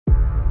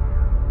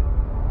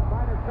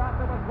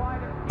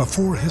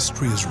Before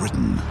history is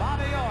written,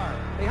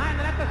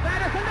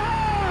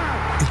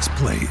 it's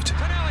played.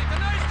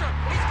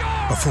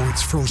 Before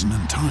it's frozen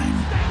in time,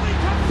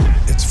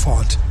 it's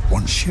fought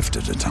one shift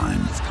at a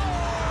time.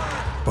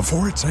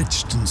 Before it's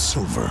etched in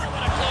silver,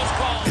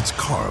 it's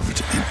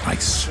carved in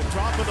ice.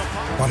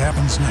 What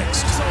happens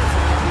next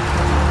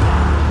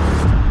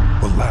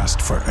will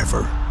last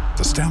forever.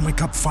 The Stanley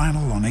Cup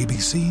Final on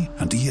ABC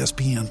and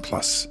ESPN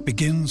Plus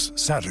begins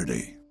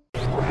Saturday.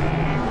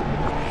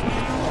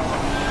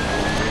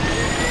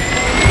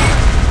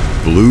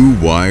 Blue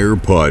Wire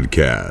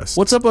Podcast.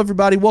 What's up,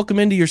 everybody? Welcome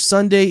into your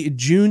Sunday,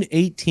 June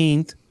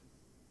 18th,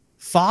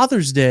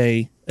 Father's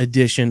Day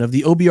edition of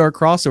the OBR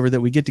crossover that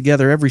we get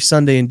together every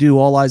Sunday and do.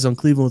 All Eyes on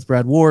Cleveland with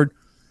Brad Ward,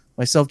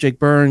 myself, Jake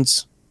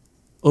Burns,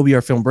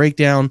 OBR Film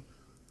Breakdown.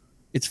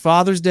 It's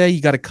Father's Day. You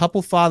got a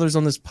couple fathers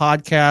on this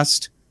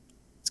podcast.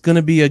 It's going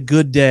to be a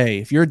good day.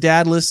 If you're a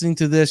dad listening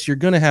to this, you're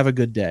going to have a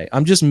good day.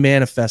 I'm just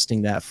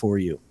manifesting that for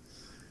you.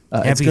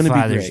 It's going to be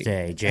Father's great.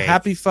 Day, Jake.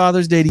 Happy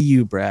Father's Day to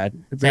you, Brad.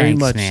 Very Thanks,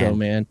 much man. so,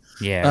 man.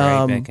 Yeah,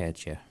 right back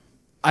at you.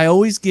 I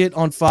always get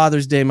on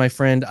Father's Day, my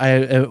friend.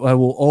 I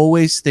will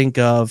always think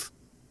of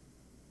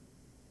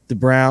the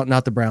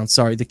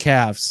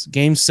Cavs,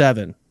 Game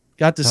 7.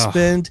 Got to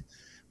spend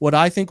what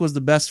I think was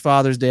the best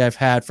Father's Day I've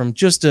had from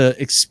just a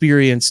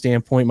experience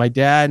standpoint. My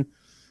dad,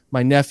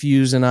 my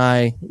nephews, and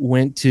I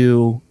went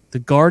to the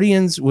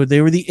Guardians, where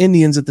they were the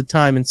Indians at the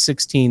time in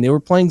 16. They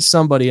were playing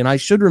somebody, and I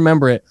should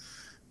remember it,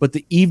 but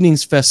the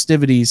evening's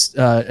festivities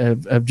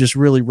have just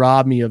really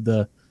robbed me of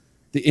the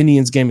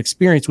Indians game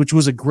experience, which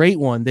was a great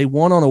one. They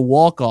won on a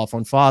walk-off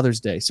on Father's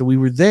Day. So we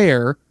were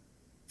there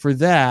for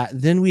that.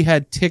 Then we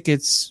had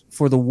tickets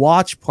for the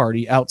watch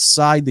party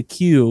outside the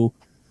queue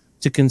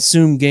to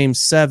consume Game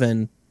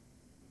 7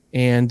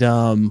 and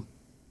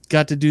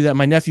got to do that.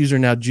 My nephews are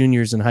now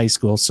juniors in high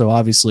school, so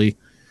obviously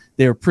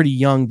they were pretty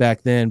young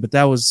back then, but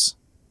that was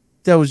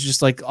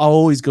just like, I'll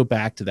always go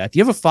back to that. Do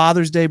you have a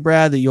Father's Day,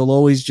 Brad, that you'll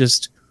always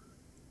just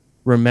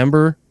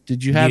remember?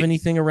 Did you have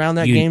anything around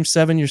that Game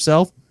 7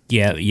 yourself?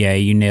 Yeah,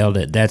 you nailed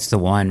it. That's the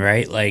one,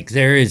 right? Like,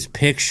 there is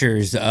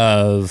pictures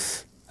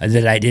of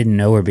that I didn't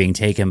know were being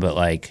taken, but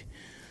like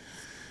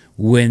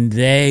when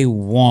they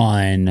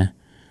won,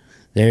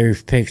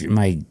 there's pictures.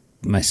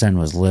 My son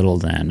was little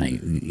then.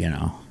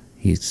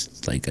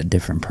 He's like a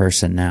different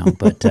person now,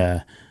 but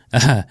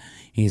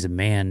he's a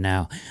man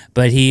now.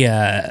 But he,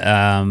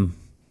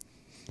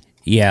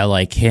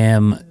 like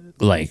him,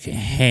 like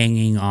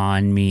hanging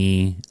on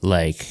me,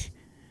 like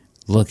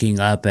looking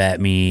up at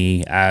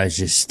me. I was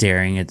just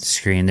staring at the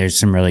screen. There's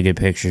some really good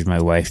pictures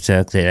my wife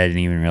took that I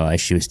didn't even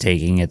realize she was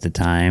taking at the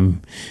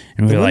time,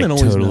 and we were like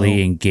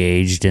totally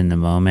engaged in the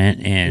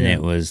moment. And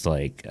it was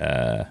like,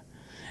 it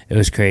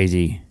was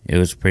crazy. It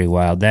was pretty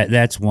wild.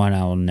 That's one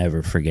I'll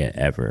never forget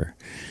ever.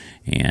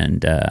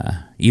 And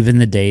even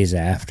the days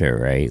after,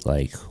 right?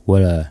 Like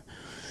what a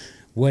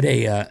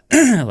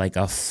like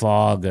a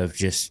fog of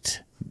just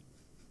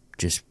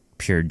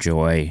pure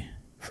joy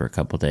for a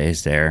couple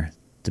days there.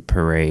 The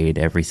parade,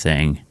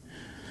 everything.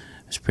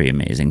 It was a pretty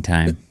amazing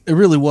time. It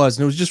really was,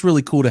 and it was just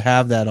really cool to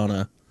have that on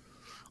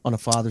a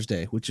Father's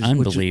Day, which is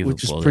unbelievable.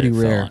 Which is pretty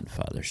rare on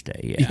Father's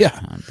Day.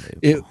 Yeah.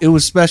 It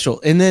was special.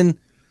 And then,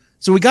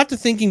 so we got to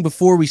thinking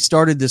before we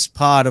started this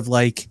pod of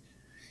like,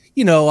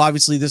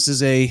 obviously this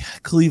is a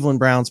Cleveland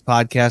Browns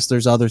podcast.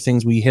 There's other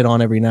things we hit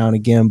on every now and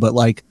again, but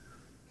like,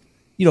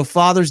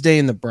 Father's Day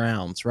and the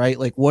Browns, right?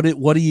 Like, what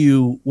do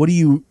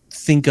you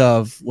think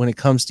of when it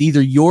comes to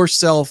either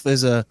yourself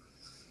as a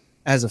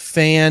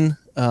fan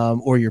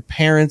or your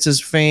parents as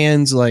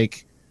fans?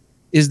 Like,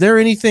 is there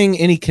any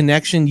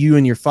connection you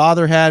and your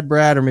father had,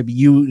 Brad, or maybe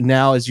you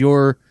now as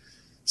your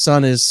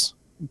son is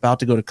about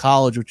to go to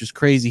college, which is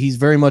crazy. He's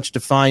very much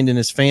defined in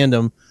his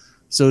fandom.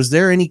 So is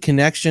there any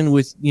connection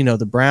with,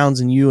 the Browns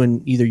and you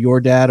and either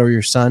your dad or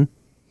your son?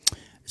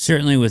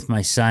 Certainly with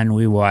my son,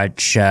 we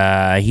watch,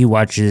 he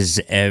watches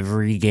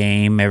every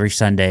game every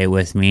Sunday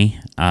with me,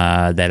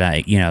 that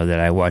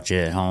I watch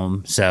it at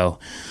home. So,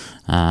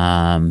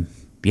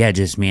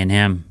 just me and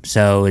him.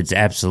 So it's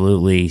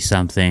absolutely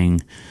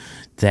something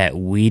that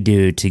we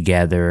do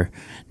together.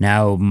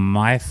 Now,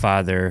 my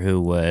father,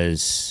 who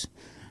is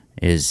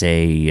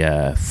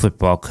a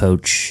football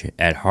coach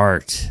at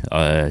heart,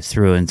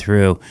 through and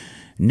through,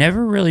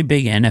 never really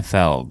big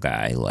NFL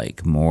guy,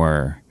 like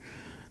more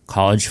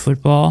college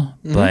football.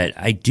 Mm-hmm. But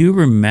I do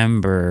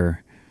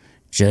remember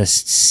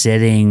just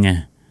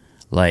sitting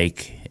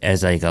like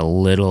as like a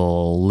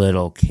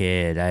little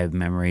kid. I have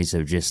memories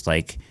of just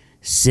like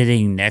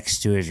sitting next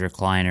to his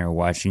recliner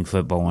watching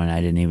football when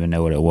I didn't even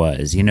know what it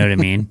was. You know what I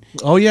mean?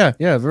 Oh yeah,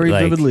 very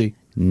like, vividly.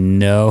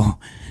 No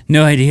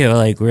idea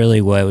like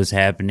really what was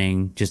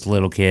happening. Just a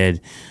little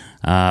kid,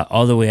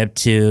 all the way up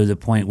to the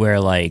point where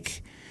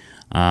like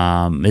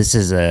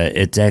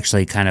it's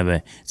actually kind of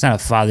it's not a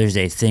Father's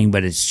Day thing,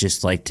 but it's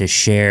just like to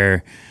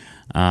share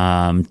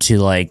to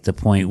like the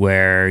point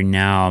where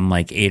now I'm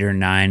like 8 or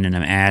 9 and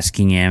I'm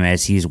asking him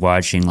as he's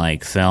watching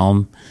like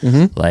film,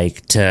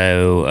 like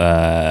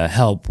to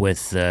help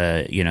with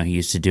he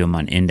used to do them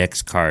on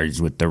index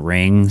cards with the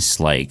rings,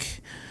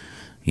 like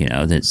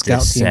that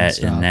Scout team set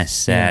stuff. and that's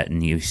set. Yeah.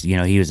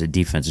 And he was a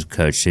defensive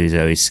coach, so he was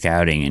always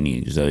scouting and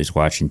he was always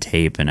watching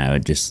tape. And I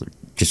would just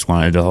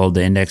wanted to hold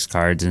the index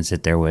cards and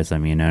sit there with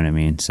him. You know what I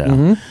mean?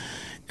 So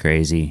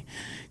crazy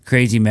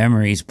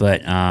memories.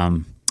 But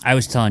I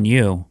was telling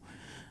you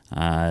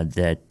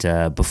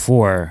that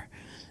before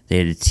they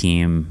had a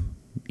team.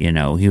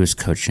 He was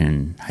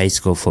coaching high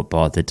school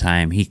football at the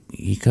time.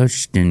 He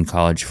coached in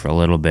college for a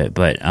little bit,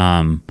 but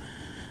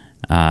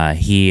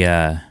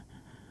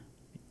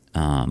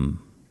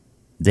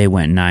they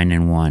went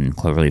 9-1,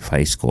 Cloverleaf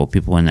High School.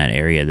 People in that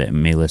area that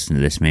may listen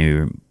to this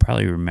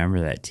probably remember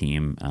that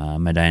team,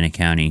 Medina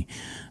County,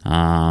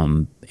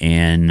 and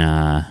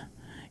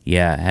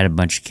had a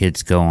bunch of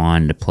kids go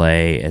on to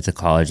play at the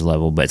college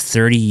level. But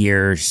 30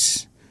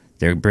 years,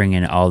 they're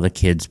bringing all the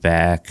kids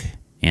back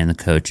and the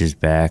coaches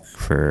back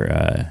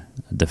for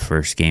the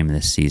first game of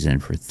this season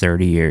for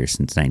 30 years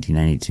since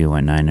 1992,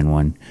 went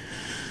 9-1.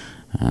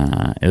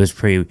 It was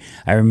pretty.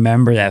 I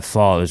remember that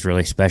fall. It was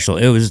really special.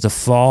 It was the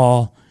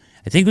fall.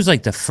 I think it was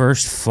like the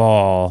first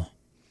fall.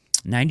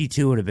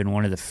 92 would have been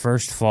one of the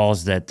first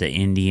falls that the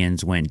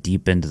Indians went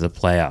deep into the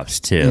playoffs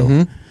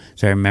too.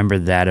 So I remember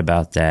that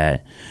about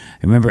that. I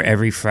remember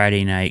every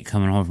Friday night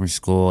coming home from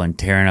school and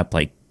tearing up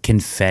like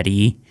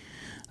confetti.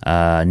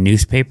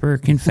 Newspaper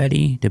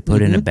confetti to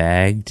put in a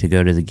bag to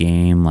go to the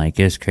game. Like,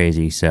 it was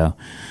crazy. So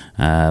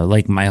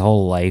like my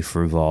whole life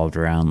revolved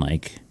around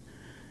like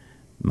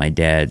my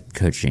dad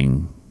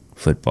coaching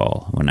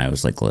football when I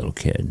was like a little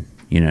kid.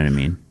 You know what I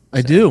mean?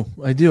 I do.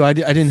 I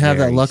didn't have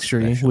that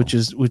luxury, special.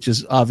 which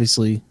is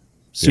obviously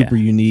super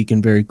unique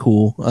and very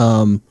cool.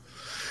 I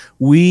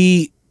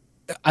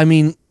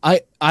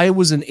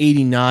was an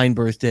 89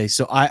 birthday,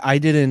 so I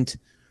didn't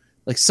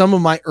like some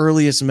of my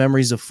earliest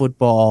memories of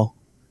football.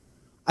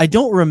 I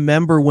don't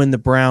remember when the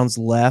Browns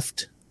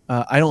left.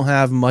 I don't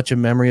have much of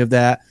memory of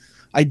that.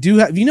 I do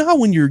have. You know how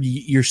when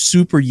you're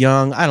super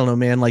young, I don't know,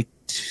 man, like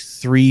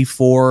 3,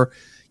 4,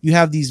 you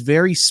have these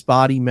very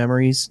spotty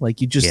memories.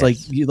 Like you just like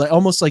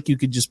almost like you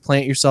could just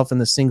plant yourself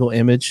in a single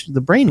image.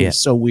 The brain is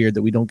so weird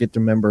that we don't get to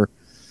remember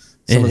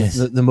some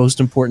of the most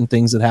important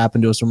things that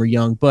happened to us when we're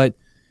young. But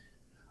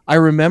I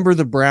remember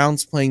the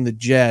Browns playing the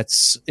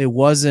Jets. It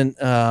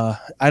wasn't, I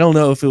don't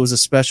know if it was a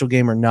special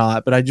game or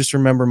not, but I just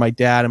remember my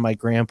dad and my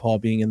grandpa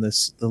being in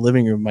the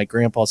living room of my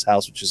grandpa's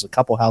house, which is a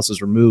couple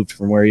houses removed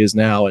from where he is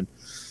now. And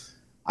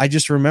I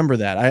just remember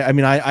that.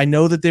 I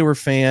know that they were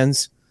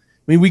fans.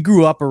 I mean, we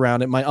grew up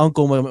around it. My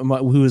uncle,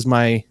 who is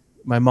my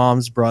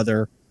mom's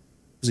brother,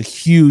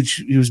 he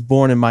was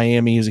born in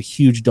Miami. He was a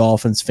huge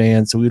Dolphins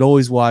fan. So we'd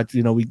always watch,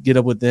 we'd get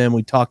up with them.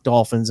 We'd talk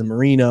Dolphins and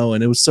Marino,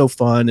 and it was so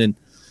fun. And,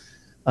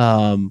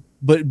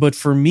 but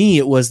for me,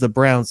 it was the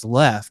Browns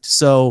left.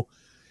 So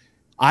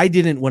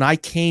when I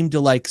came to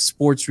like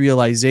sports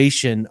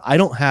realization, I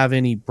don't have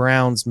any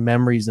Browns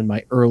memories in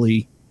my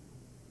early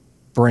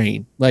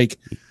brain. Like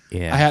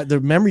I had the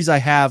memories I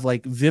have,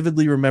 like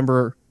vividly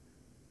remember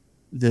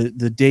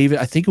the David,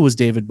 I think it was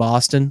David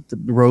Boston,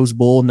 the Rose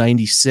Bowl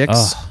 96.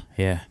 Oh,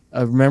 yeah.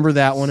 I remember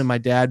that one and my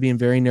dad being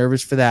very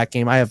nervous for that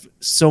game. I have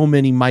so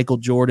many Michael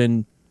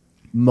Jordan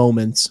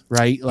moments,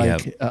 right?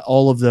 Like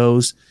all of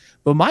those.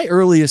 But my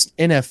earliest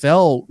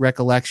NFL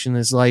recollection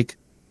is like,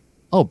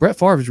 oh, Brett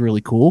Favre is really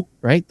cool,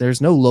 right?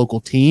 There's no local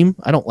team.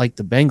 I don't like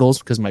the Bengals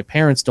because my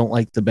parents don't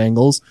like the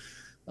Bengals.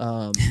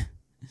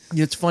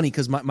 It's funny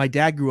because my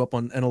dad grew up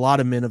on, and a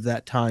lot of men of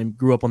that time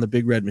grew up on the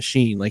Big Red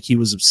Machine. Like he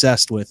was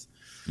obsessed with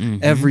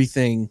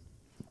everything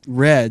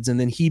Reds, and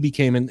then he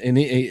became an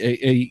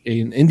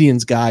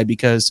Indians guy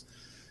because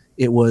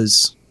it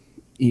was,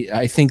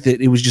 I think that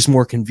it was just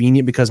more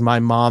convenient because my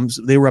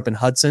they were up in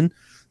Hudson.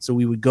 So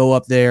we would go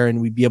up there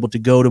and we'd be able to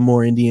go to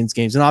more Indians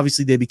games. And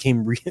obviously they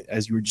became,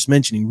 as you were just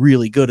mentioning,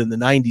 really good in the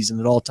 90s, and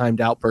it all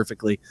timed out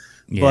perfectly.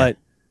 Yeah. But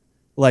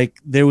like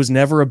there was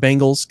never a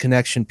Bengals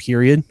connection,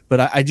 period.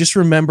 But I just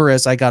remember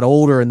as I got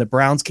older and the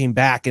Browns came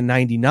back in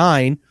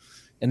 99,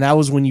 and that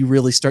was when you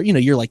really start,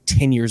 you're like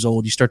 10 years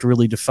old. You start to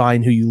really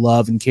define who you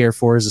love and care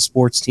for as a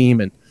sports team.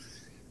 And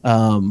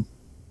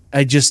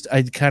I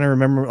kind of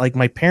remember like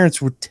my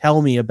parents would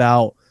tell me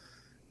about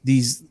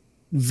these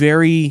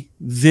very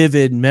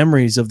vivid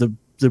memories of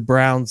the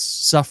Browns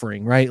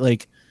suffering, right?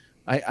 Like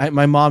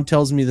my mom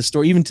tells me the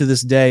story even to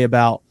this day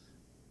about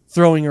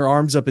throwing her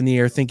arms up in the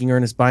air thinking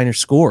Ernest Biner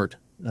scored,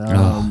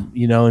 and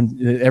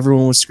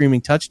everyone was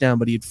screaming touchdown,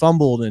 but he had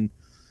fumbled, and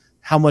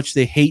how much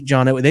they hate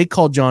John Elway. They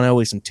called John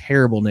Elway some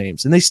terrible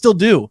names, and they still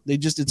do. They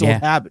just, it's old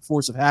habit,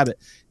 force of habit.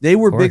 They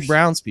were big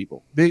Browns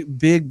people,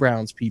 big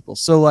Browns people.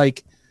 So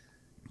like,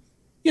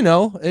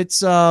 it's,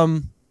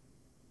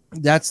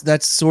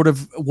 that's sort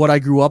of what I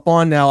grew up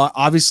on. Now,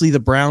 obviously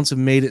the Browns have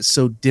made it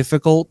so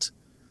difficult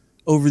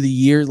over the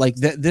year. Like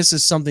this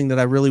is something that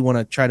I really want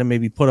to try to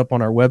maybe put up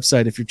on our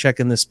website. If you're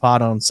checking this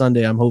pod on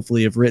Sunday, I'm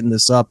hopefully have written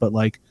this up, but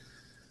like,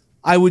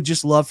 I would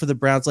just love for the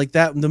Browns like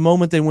that. The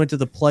moment they went to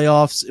the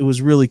playoffs, it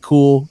was really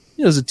cool.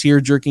 It was a tear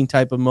jerking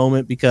type of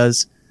moment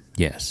because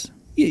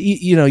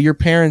your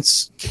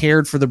parents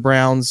cared for the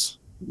Browns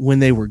when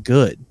they were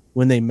good,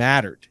 when they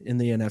mattered in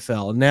the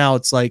NFL. And now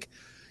it's like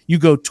you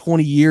go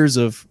 20 years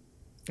of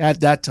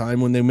at that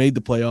time when they made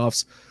the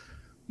playoffs,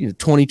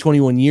 20,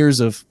 21 years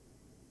of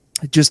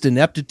just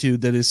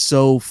ineptitude that is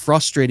so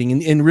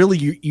frustrating. And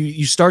really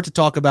you start to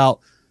talk about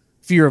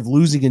fear of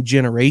losing a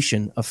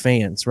generation of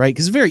fans, right?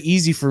 Because it's very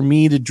easy for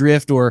me to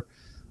drift or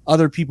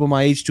other people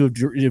my age to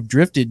have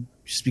drifted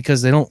just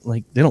because they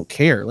don't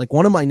care. Like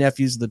one of my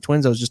nephews, the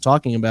twins I was just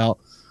talking about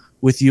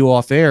with you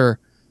off air,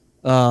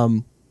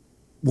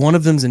 one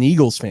of them's an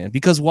Eagles fan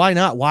because why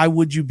not? Why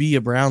would you be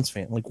a Browns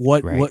fan? Like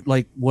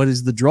what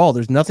is the draw?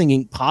 There's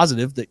nothing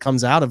positive that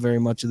comes out of very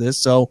much of this.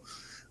 So,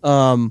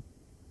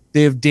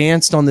 they have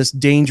danced on this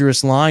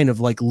dangerous line of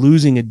like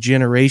losing a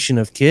generation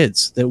of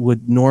kids that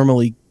would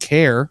normally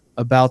care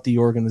about the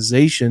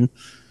organization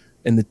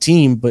and the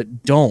team,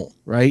 but don't.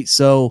 Right.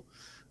 So,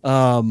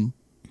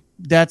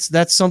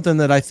 that's something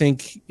that I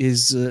think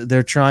is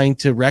they're trying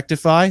to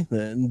rectify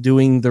and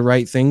doing the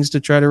right things to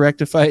try to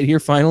rectify it here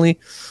finally.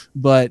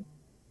 But,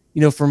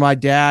 for my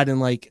dad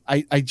and like,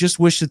 I just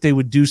wish that they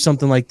would do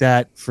something like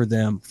that for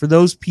them, for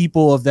those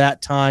people of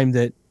that time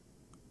that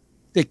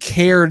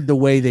cared the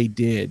way they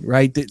did,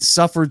 right? That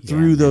suffered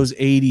through those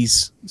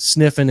 80s,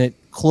 sniffing it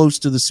close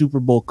to the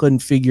Super Bowl, couldn't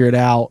figure it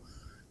out,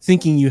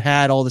 thinking you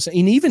had all this,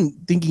 and even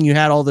thinking you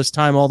had all this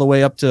time all the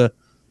way up to,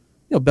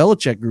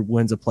 Belichick group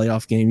wins a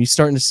playoff game. You're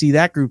starting to see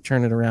that group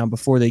turn it around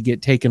before they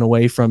get taken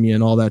away from you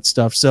and all that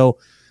stuff. So,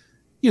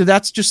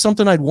 that's just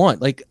something I'd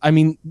want. Like, I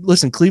mean,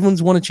 listen,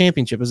 Cleveland's won a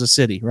championship as a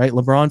city, right?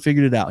 LeBron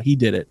figured it out. He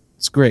did it.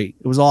 It's great.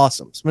 It was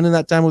awesome. Spending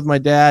that time with my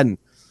dad, and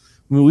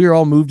I mean, we were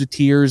all moved to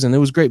tears, and it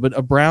was great. But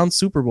a Browns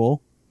Super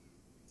Bowl,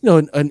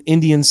 an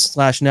Indians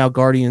 / now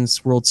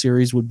Guardians World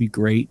Series would be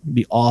great. It'd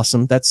be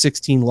awesome. That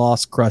 16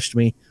 loss crushed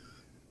me.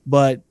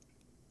 But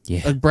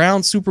a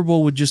Browns Super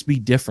Bowl would just be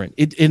different.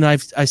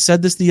 I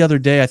said this the other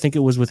day. I think it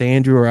was with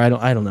Andrew, or I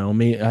don't know.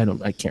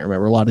 I can't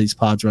remember. A lot of these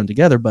pods run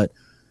together, but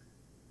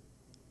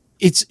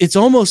it's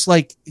almost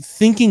like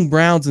thinking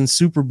Browns and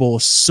Super Bowl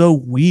is so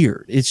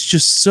weird. It's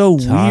just so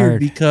weird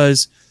hard.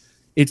 Because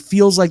it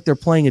feels like they're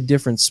playing a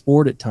different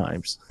sport at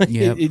times.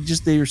 Yep.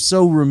 They are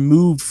so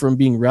removed from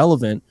being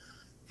relevant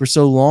for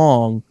so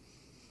long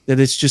that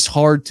it's just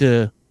hard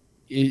to.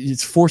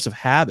 It's force of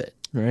habit,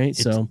 right?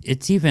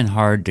 It's even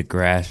hard to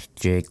grasp,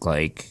 Jake,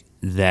 like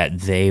that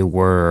they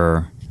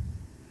were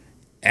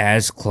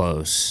as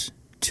close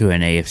to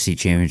an AFC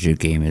Championship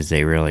game as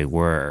they really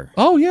were.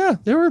 Oh yeah,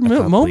 there were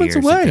moments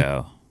away.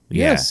 Ago.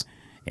 Yeah. Yes,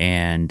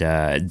 and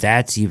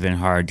that's even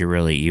hard to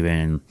really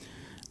even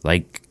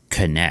like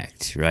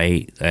connect,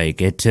 right?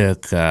 Like it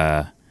took.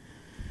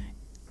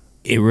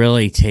 It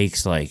really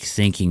takes like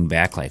thinking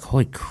back, like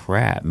holy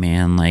crap,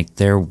 man! Like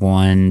their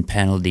one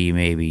penalty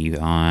maybe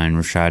on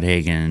Rashad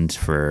Higgins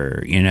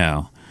for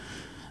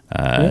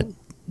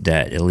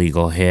that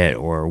illegal hit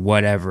or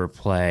whatever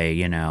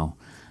play,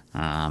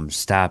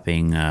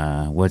 stopping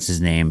what's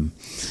his name,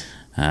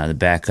 the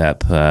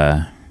backup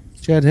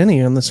Chad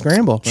Henne on the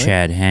scramble. Right?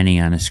 Chad Henne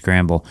on a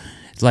scramble,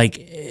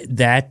 like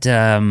that.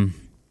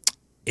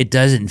 It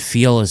doesn't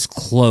feel as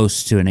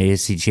close to an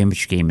AFC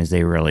Championship game as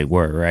they really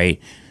were, right?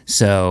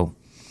 So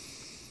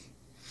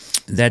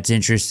that's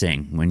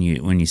interesting when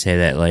you say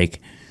that. Like,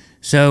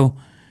 so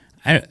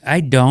I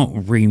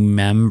don't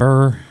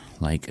remember.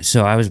 Like,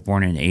 so I was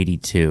born in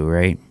 '82,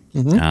 right?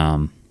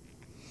 Mm-hmm.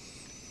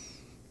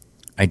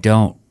 I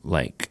don't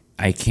like.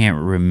 I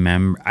can't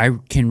remember. I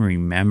can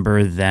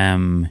remember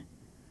them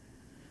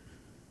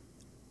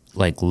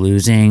like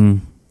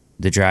losing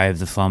the drive,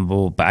 the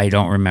fumble, but I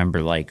don't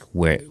remember like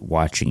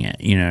watching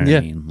it. You know what I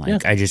mean?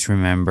 Like I just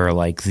remember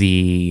like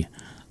the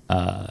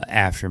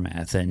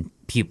aftermath and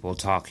people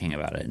talking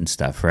about it and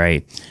stuff,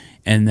 right?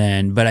 And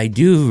then, but I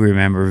do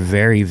remember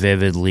very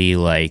vividly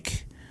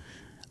like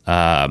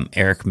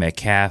Eric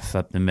Metcalf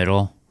up the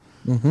middle,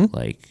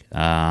 like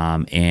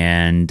Metcalf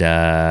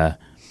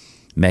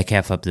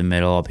up the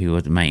middle. People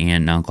with my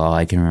aunt and uncle.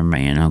 I can remember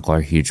my aunt and uncle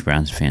are huge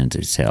Browns fans.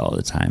 They say all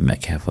the time,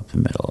 Metcalf up the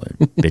middle,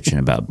 bitching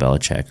about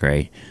Belichick,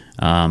 right?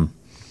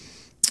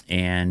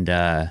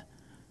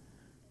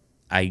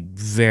 I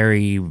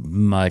very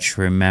much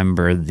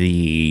remember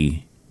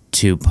the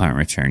 2 punt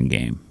return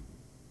game.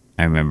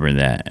 I remember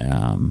that.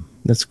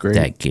 That's great.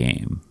 That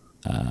game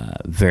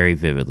very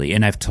vividly,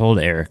 and I've told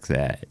Eric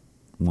that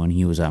when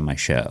he was on my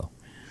show.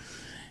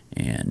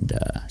 And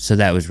so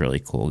that was really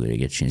cool to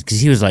get a chance because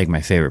he was like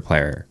my favorite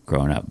player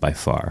growing up by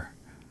far.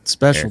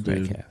 Special Eric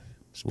dude. Metcalf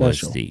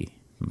Special. Was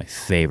my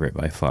favorite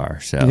by far.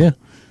 So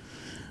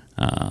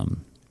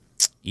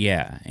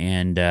yeah,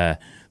 and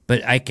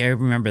but I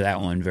remember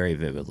that one very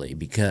vividly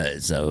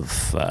because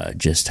of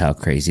just how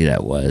crazy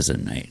that was.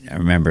 And I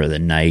remember the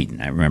night,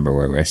 and I remember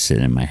where we were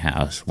sitting in my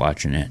house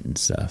watching it and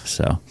stuff.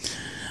 So,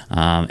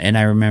 and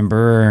I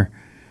remember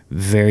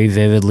very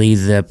vividly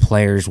the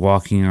players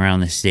walking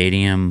around the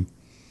stadium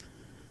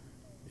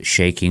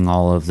shaking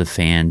all of the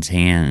fans'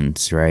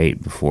 hands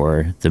right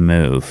before the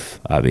move,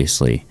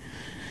 obviously.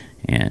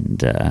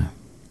 And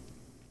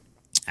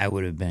I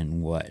would have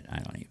been what? I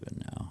don't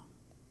even know.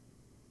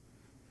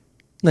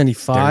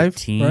 95,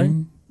 13? right?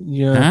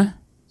 Yeah. Huh?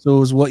 So it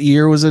was, what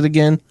year was it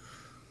again?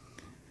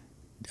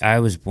 I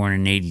was born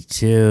in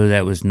 82.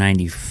 That was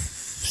 94.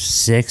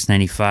 96,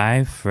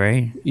 95,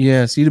 right?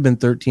 Yeah, so you'd have been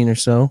 13 or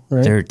so,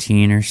 right?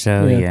 13 or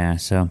so, yeah.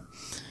 So,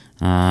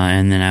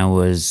 and then I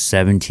was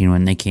 17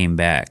 when they came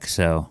back.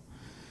 So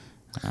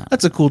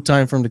that's a cool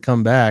time for them to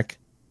come back.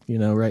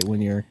 Right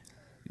when you're.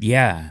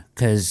 Yeah,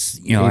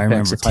 because I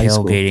remember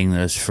tailgating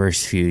those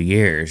first few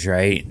years,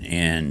 right?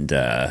 And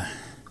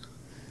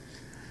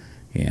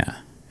yeah,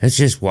 it's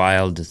just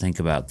wild to think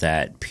about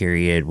that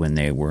period when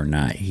they were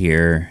not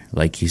here,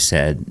 like you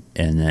said,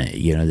 and the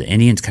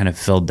Indians kind of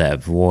filled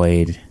that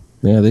void.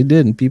 Yeah, they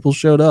did, and people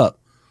showed up.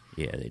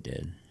 Yeah, they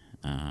did,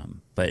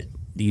 but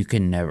you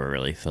can never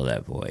really fill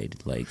that void.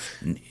 Like,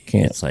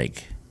 it's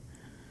like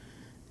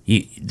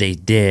they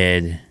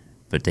did,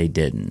 but they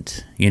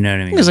didn't. You know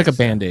what I mean? It was like a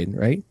Band-Aid,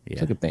 right? Yeah.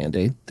 It's like a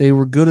Band-Aid. They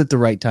were good at the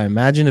right time.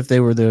 Imagine if they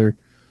were their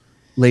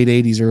late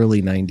 80s,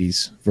 early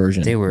 90s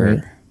version. They were.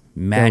 Right?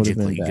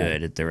 Magically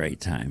good at the right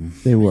time.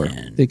 They were.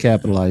 They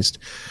capitalized.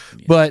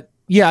 Yeah. But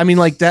yeah, I mean,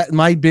 like that.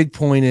 My big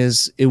point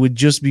is, it would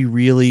just be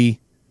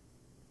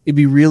it'd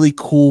be really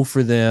cool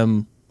for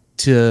them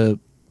to.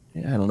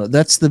 I don't know.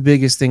 That's the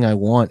biggest thing I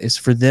want, is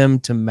for them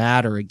to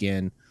matter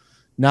again,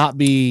 not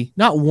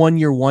 1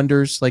 year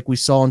wonders like we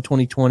saw in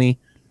 2020.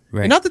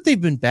 Right. And not that they've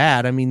been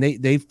bad. I mean,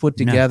 they've put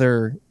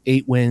together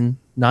 8-win,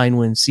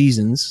 9-win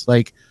seasons.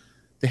 Like,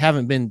 they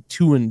haven't been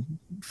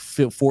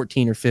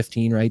 2-14 or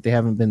 15, right? They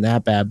haven't been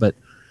that bad, but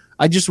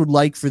I just would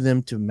like for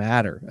them to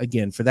matter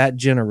again, for that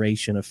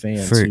generation of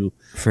fans who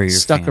for your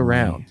stuck family,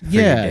 around. For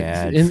your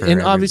dad,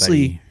 and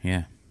obviously,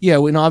 yeah.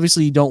 And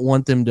obviously you don't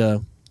want them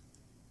to,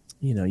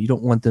 you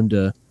don't want them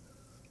to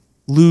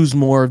lose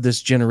more of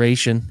this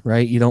generation,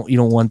 right? You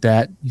don't want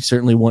that. You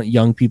certainly want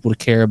young people to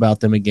care about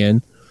them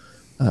again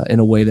in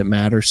a way that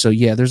matters. So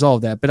yeah, there's all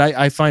of that. But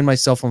I find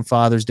myself on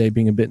Father's Day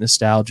being a bit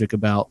nostalgic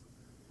about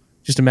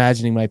just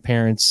imagining my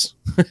parents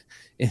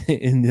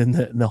in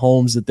the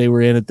homes that they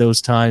were in at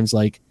those times,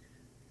 like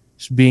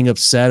just being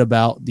upset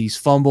about these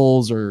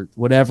fumbles or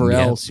whatever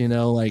else,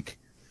 like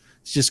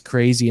it's just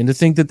crazy. And to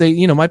think that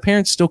they, my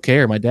parents still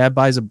care. My dad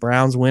buys a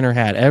Browns winter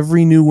hat.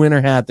 Every new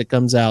winter hat that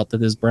comes out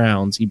that is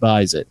Browns, he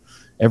buys it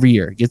every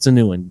year. Gets a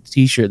new one.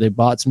 T-shirt. They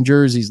bought some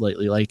jerseys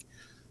lately. Like,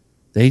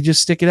 they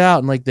just stick it out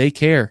and like they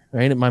care,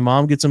 right? And my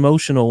mom gets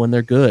emotional when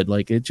they're good.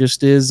 Like, it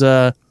just is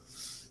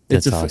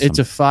It's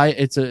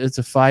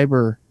a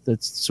fiber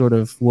that's sort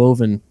of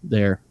woven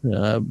there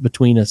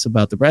between us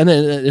about the brand.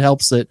 And it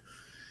helps that,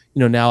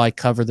 now I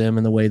cover them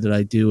in the way that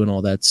I do and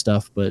all that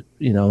stuff. But,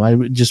 I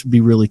would just be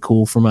really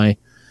cool for my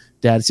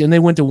dad to see. And they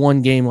went to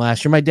one game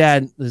last year. My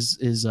dad is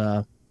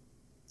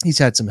he's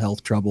had some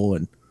health trouble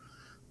and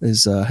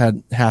has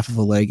had half of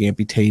a leg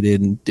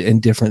amputated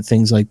and different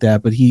things like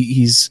that. But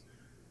he's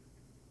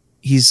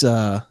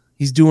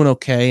doing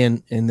okay,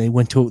 and they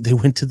went to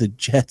the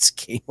Jets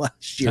game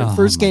last year.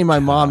 First game my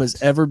mom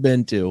has ever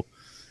been to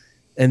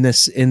in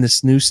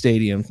this new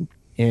stadium,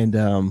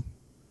 and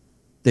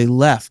they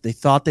left. They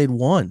thought they'd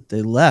won.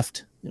 They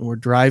left and were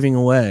driving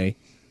away,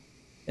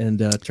 and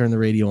turned the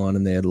radio on,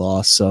 and they had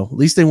lost. So at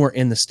least they weren't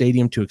in the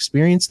stadium to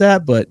experience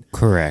that. But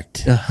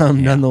correct.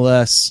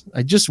 Nonetheless,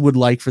 I just would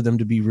like for them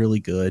to be really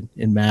good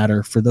and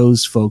matter for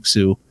those folks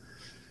who,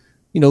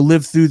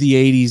 lived through the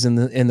 80s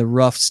and the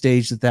rough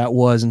stage that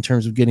was in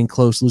terms of getting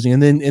close, losing,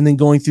 and then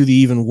going through the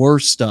even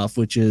worse stuff,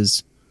 which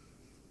is,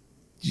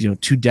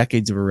 2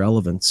 decades of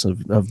irrelevance,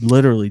 of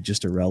literally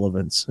just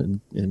irrelevance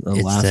and a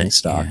laughing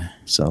stock. Yeah.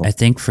 So I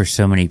think for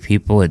so many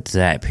people, it's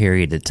that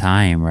period of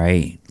time,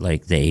 right?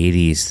 Like the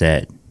 80s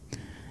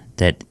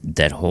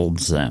that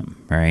holds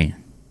them, right?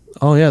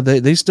 Oh yeah,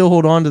 they still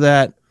hold on to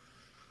that.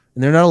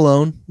 And they're not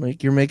alone.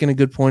 Like, you're making a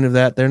good point of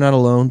that. They're not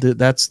alone.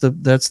 That's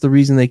the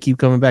reason they keep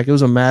coming back. It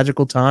was a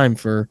magical time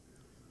for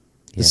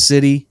the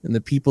city and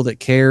the people that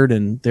cared,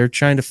 and they're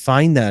trying to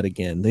find that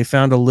again. They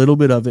found a little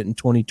bit of it in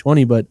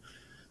 2020, but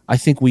I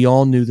think we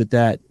all knew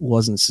that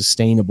wasn't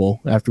sustainable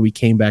after we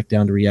came back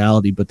down to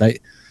reality. But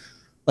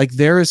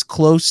they're as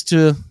close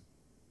to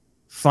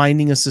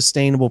finding a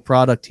sustainable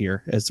product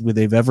here as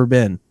they've ever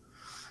been.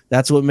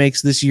 That's what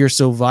makes this year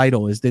so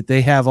vital, is that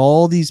they have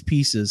all these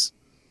pieces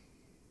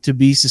to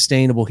be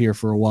sustainable here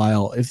for a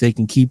while if they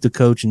can keep the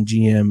coach and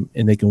GM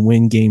and they can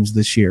win games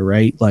this year,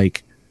 right?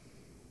 Like,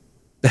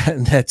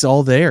 that's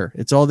all there.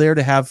 It's all there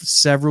to have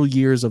several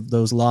years of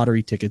those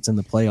lottery tickets in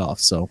the playoffs.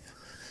 So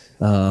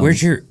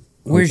where's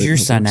your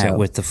son at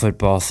with the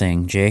football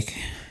thing, Jake?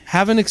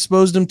 Haven't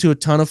exposed him to a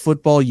ton of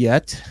football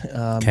yet.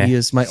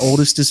 My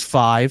oldest is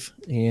 5,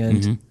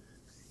 and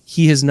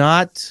he's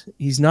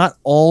not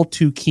all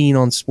too keen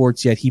on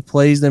sports yet. He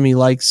plays them. He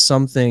likes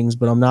some things,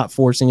 but I'm not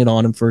forcing it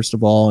on him, first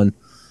of all. And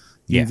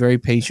being very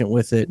patient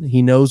with it.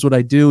 He knows what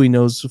I do. He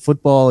knows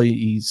football.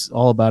 He's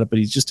all about it, but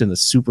he's just in the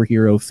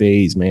superhero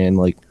phase, man.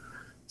 Like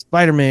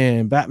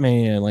Spider-Man,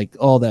 Batman, like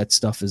all that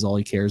stuff is all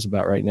he cares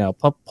about right now.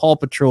 Paw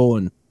Patrol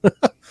and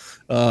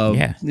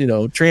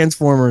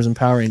Transformers and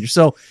Power Rangers.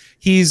 So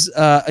he's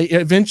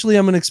eventually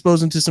I'm going to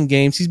expose him to some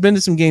games. He's been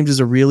to some games as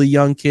a really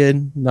young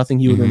kid, nothing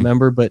he would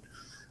remember, but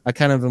I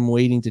kind of am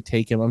waiting to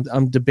take him.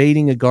 I'm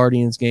debating a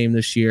Guardians game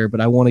this year,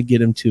 but I want to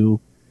get him to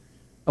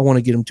I want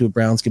to get them to a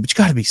Browns game, but you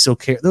got to be so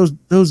careful.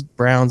 Those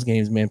Browns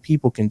games, man,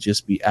 people can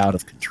just be out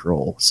of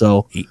control.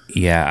 So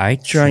yeah, I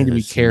trying to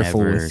be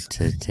careful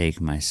to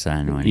take my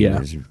son when he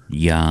was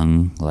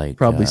young, like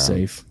probably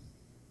safe,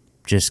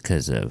 just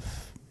because of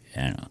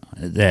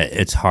that.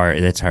 It's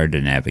hard. That's hard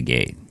to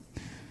navigate.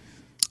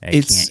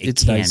 It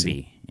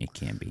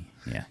can be.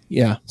 Yeah.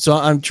 Yeah. So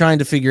I'm trying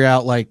to figure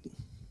out, like,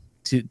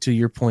 to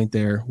your point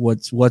there,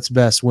 what's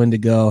best, when to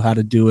go, how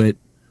to do it.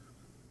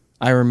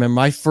 I remember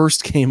my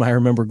first game I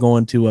remember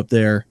going to up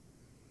there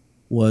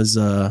was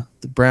the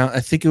Brown. I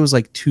think it was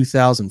like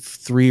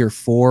 2003 or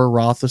 4.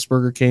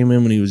 Roethlisberger came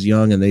in when he was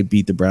young, and they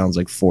beat the Browns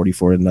like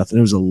 44-0. It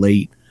was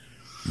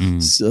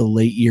a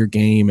late year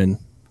game, and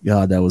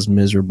God, that was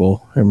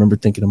miserable. I remember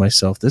thinking to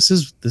myself, this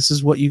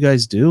is what you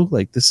guys do?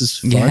 Like, this is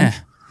fun. Yeah.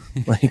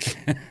 Like,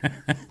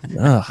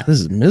 this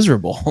is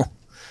miserable.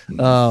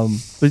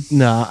 But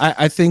no,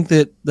 I think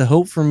that the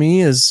hope for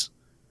me is,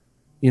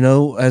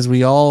 as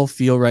we all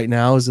feel right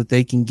now, is that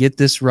they can get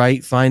this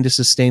right, find a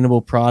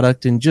sustainable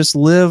product, and just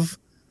live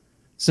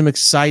some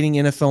exciting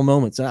NFL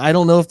moments. I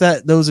don't know if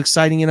those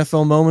exciting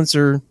NFL moments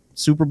are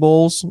Super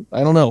Bowls.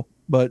 I don't know,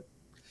 but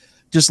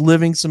just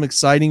living some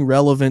exciting,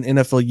 relevant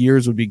NFL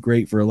years would be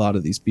great for a lot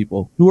of these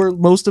people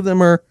most of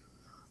them are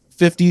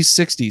 50s,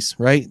 60s,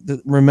 right?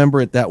 That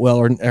remember it that well,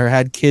 or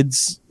had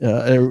kids,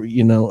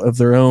 of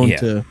their own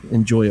to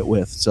enjoy it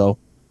with. So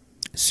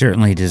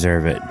certainly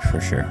deserve it for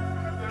sure.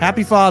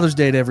 Happy Father's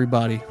Day to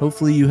everybody.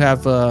 Hopefully you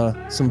have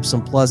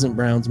some pleasant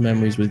Browns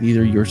memories with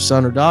either your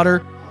son or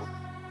daughter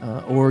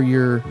or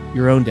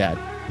your own dad.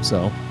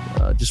 So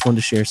just wanted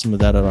to share some of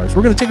that on ours.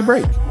 We're going to take a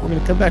break. We're going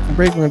to come back from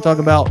break. We're going to talk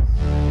about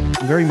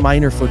some very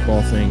minor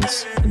football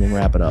things and then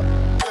wrap it up.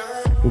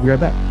 We'll be right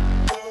back.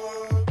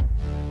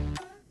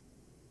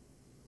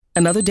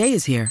 Another day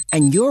is here,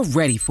 and you're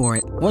ready for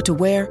it. What to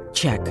wear?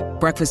 Check.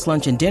 Breakfast,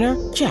 lunch, and dinner?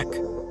 Check.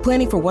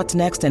 Planning for what's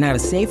next and how to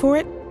save for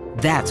it?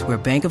 That's where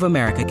Bank of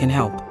America can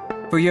help.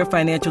 For your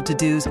financial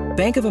to-dos,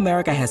 Bank of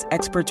America has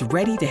experts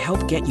ready to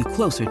help get you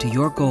closer to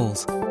your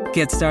goals.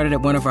 Get started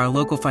at one of our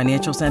local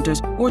financial centers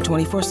or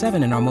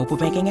 24/7 in our mobile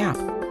banking app.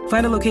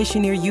 Find a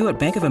location near you at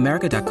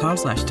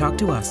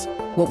bankofamerica.com/talktous.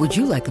 What would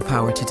you like the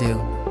power to do?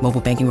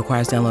 Mobile banking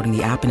requires downloading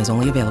the app and is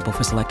only available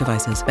for select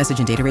devices. Message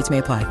and data rates may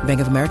apply.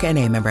 Bank of America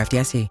N.A., member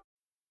FDIC.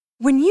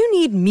 When you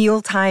need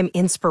mealtime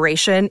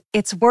inspiration,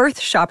 it's worth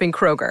shopping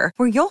Kroger,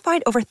 where you'll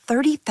find over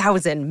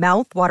 30,000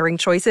 mouth-watering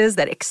choices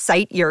that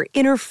excite your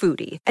inner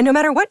foodie. And no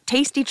matter what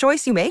tasty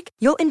choice you make,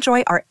 you'll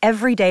enjoy our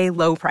everyday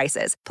low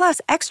prices, plus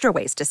extra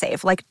ways to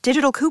save, like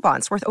digital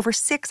coupons worth over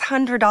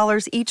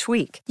 $600 each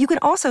week. You can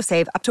also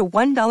save up to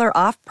 $1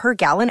 off per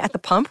gallon at the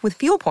pump with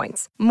fuel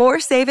points.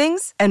 More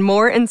savings and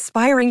more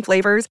inspiring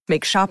flavors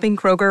make shopping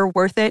Kroger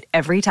worth it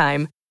every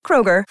time.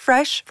 Kroger,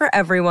 fresh for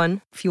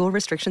everyone. Fuel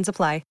restrictions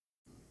apply.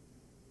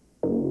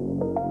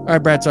 All right,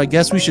 Brad, so I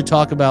guess we should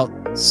talk about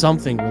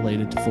something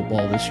related to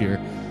football this year.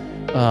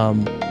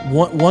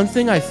 One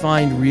thing I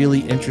find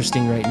really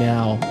interesting right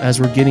now as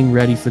we're getting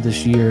ready for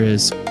this year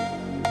is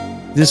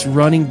this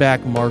running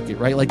back market,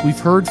 right? Like, we've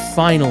heard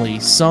finally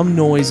some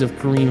noise of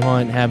Kareem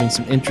Hunt having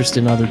some interest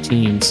in other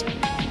teams,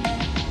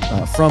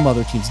 from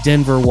other teams.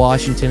 Denver,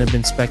 Washington have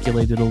been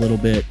speculated a little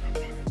bit.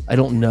 I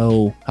don't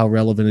know how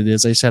relevant it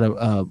is. I just had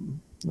a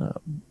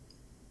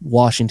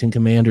Washington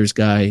Commanders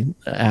guy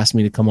asked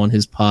me to come on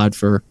his pod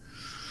to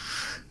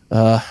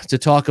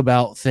talk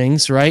about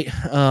things, right?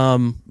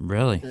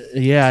 Really?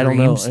 Yeah, I don't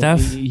know.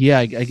 Stuff?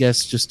 I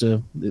guess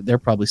they're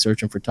probably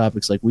searching for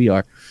topics like we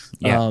are.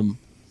 Yeah.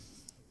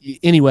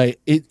 Anyway,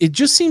 it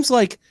just seems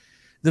like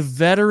the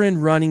veteran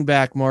running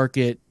back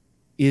market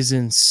is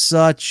in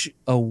such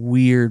a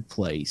weird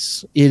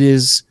place.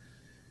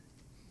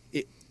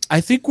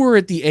 I think we're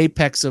at the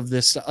apex of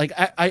this. Like,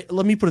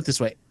 let me put it this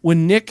way.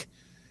 When Nick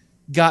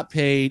got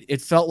paid,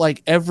 it felt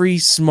like every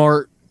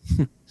smart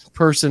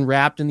person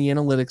wrapped in the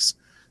analytics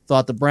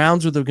thought the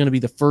Browns were going to be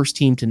the first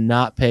team to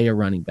not pay a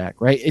running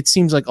back, right? It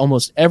seems like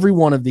almost every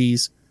one of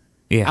these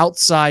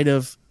outside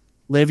of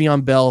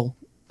Le'Veon Bell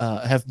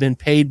have been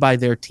paid by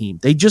their team.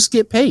 They just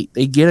get paid.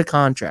 They get a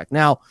contract.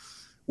 Now,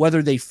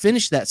 whether they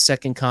finish that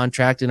second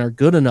contract and are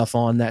good enough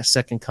on that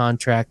second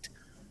contract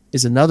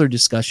is another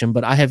discussion,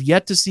 but I have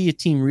yet to see a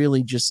team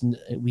really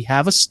we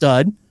have a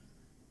stud.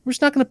 We're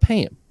just not going to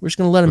pay him. We're just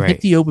going to let him hit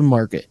the open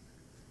market.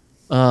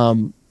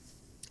 And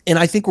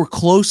I think we're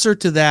closer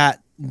to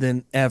that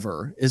than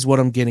ever is what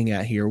I'm getting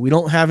at here. We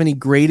don't have any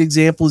great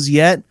examples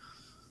yet.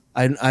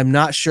 I'm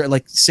not sure.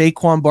 Like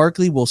Saquon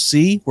Barkley, we'll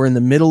see. We're in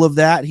the middle of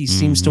that. He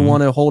seems to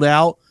want to hold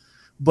out.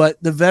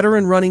 But the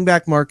veteran running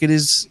back market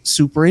is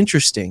super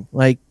interesting.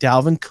 Like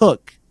Dalvin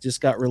Cook just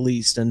got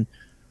released. And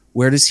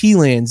where does he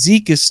land?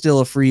 Zeke is still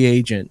a free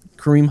agent.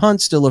 Kareem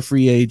Hunt's still a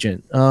free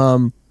agent.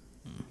 Dalvin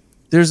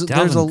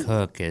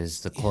Cook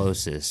is the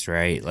closest,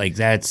 right? Like,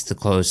 that's the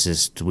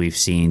closest we've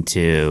seen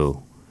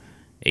to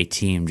a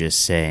team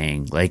just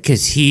saying, like,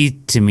 because he,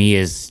 to me,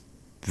 is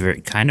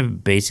kind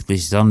of basically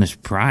still in his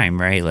prime,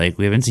 right? Like,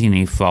 we haven't seen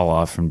any fall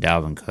off from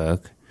Dalvin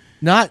Cook.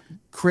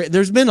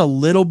 There's been a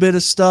little bit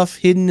of stuff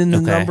hidden in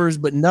the numbers,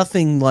 but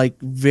nothing like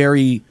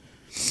very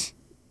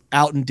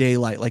out in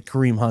daylight like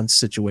Kareem Hunt's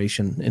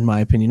situation, in my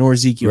opinion, or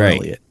Ezekiel Right.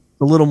 Elliott.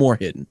 A little more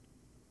hidden.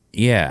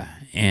 Yeah,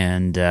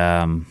 and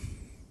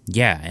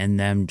and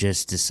them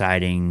just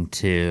deciding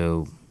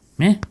to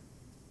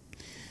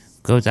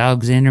go with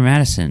Alexander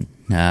Madison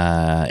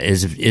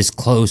is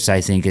close.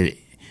 I think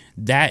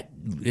that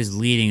is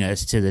leading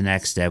us to the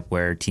next step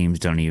where teams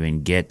don't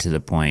even get to the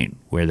point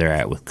where they're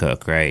at with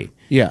Cook, right?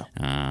 Yeah.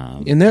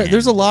 And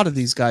there's a lot of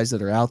these guys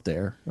that are out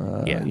there,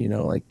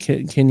 like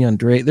Kenyon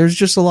Drake. There's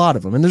just a lot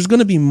of them, and there's going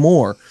to be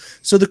more.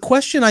 So the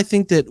question I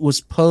think that was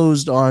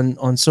posed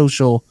on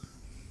social,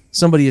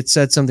 somebody had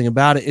said something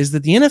about it, is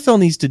that the NFL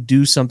needs to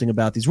do something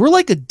about these. We're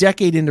like a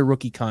decade into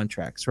rookie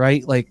contracts,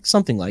 right? Like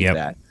something like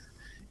that.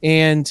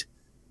 And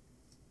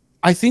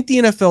I think the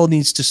NFL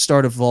needs to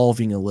start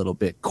evolving a little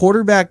bit.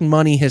 Quarterback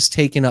money has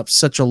taken up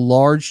such a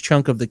large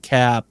chunk of the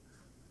cap.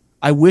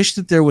 I wish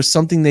that there was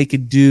something they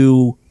could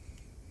do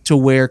to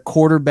where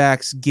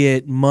quarterbacks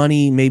get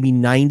money, maybe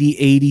 90,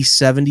 80,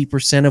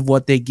 70% of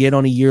what they get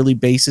on a yearly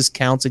basis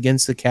counts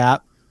against the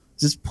cap.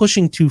 It's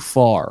pushing too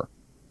far.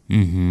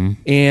 Mm-hmm.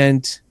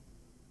 And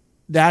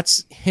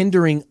that's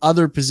hindering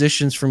other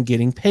positions from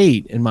getting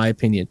paid, in my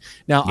opinion.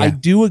 Now, I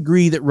do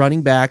agree that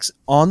running backs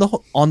on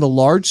the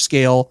large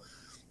scale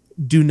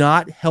do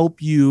not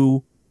help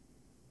you.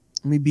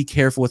 Let me be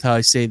careful with how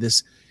I say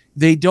this.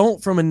 They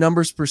don't, from a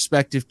numbers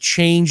perspective,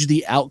 change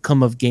the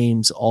outcome of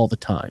games all the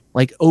time.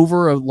 Like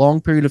over a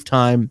long period of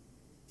time,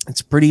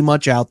 it's pretty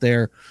much out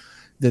there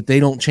that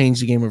they don't change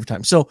the game over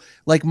time. So,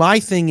 like,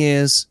 my thing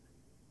is,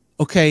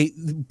 okay,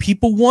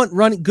 people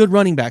want good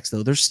running backs,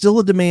 though. There's still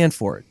a demand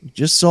for it. We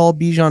just saw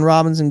Bijan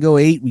Robinson go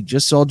 8. We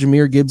just saw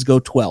Jahmyr Gibbs go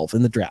 12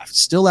 in the draft.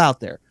 Still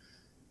out there.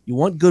 You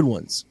want good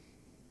ones.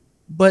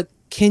 But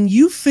can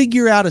you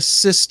figure out a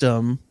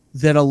system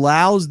that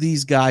allows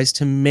these guys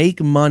to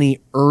make money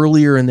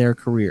earlier in their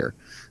career?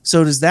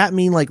 So does that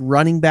mean like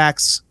running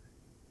backs'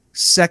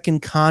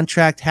 second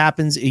contract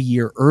happens a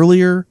year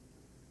earlier?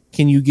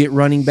 Can you get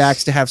running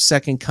backs to have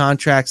second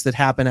contracts that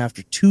happen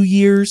after 2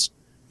 years?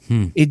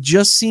 It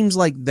just seems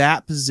like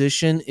that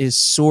position is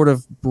sort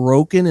of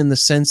broken in the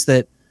sense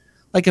that,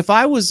 like, if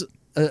I was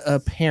a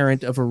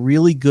parent of a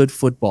really good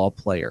football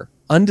player,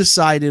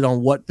 undecided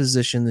on what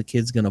position the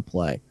kid's going to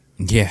play.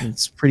 Yeah.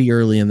 It's pretty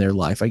early in their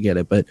life. I get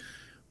it. But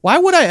why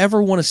would I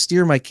ever want to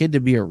steer my kid to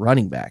be a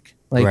running back?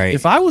 Like,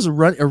 if I was a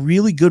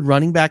really good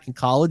running back in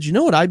college, you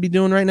know what I'd be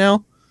doing right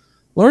now?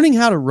 Learning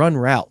how to run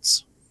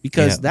routes,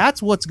 because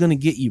that's what's going to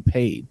get you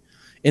paid.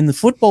 In the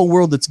football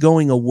world that's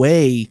going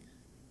away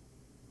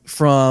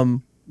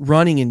from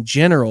running in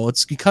general,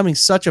 it's becoming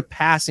such a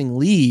passing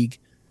league.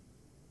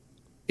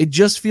 It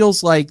just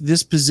feels like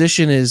this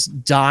position is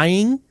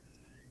dying,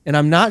 and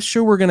I'm not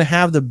sure we're going to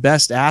have the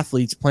best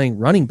athletes playing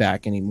running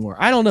back anymore.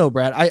 I don't know,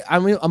 Brad.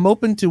 I'm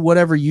open to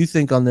whatever you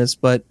think on this,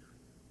 but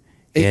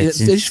I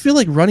just feel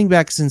like running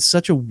back is in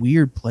such a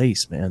weird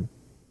place, man.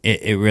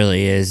 It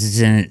really is.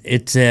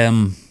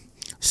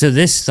 So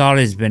this thought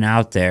has been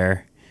out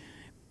there,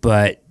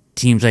 but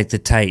teams like the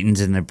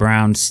Titans and the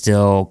Browns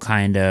still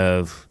kind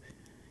of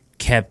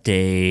kept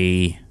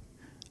a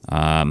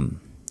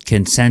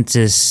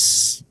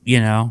consensus,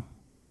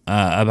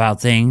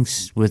 about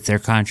things with their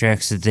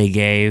contracts that they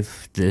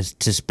gave to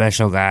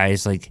special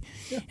guys.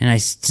 And I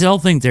still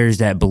think there's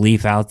that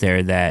belief out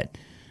there that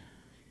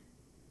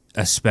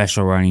a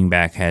special running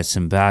back has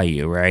some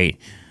value, right?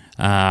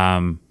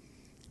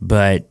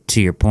 But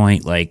to your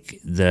point, like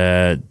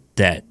the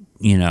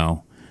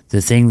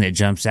thing that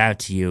jumps out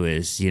to you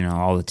is,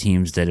 all the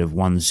teams that have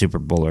won the Super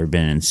Bowl or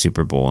been in the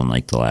Super Bowl in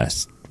like the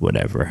last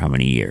whatever, how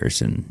many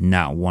years, and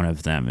not one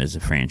of them is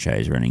a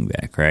franchise running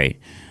back, right?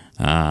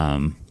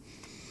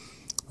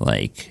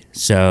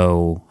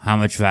 So how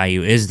much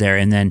value is there?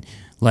 And then,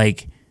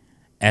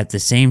 at the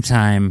same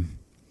time,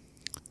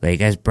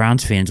 as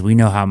Browns fans, we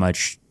know how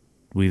much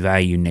we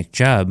value Nick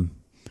Chubb,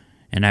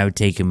 and I would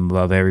take him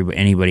above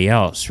anybody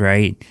else,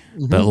 right?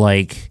 Mm-hmm.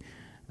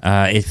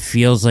 But, it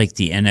feels like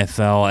the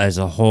NFL as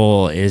a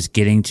whole is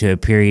getting to a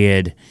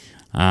period,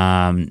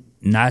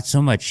 not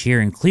so much here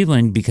in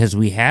Cleveland because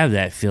we have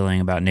that feeling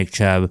about Nick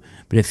Chubb,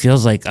 but it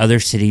feels like other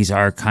cities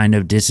are kind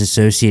of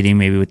disassociating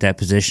maybe with that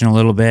position a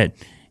little bit,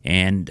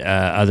 and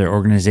other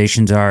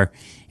organizations are,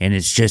 and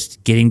it's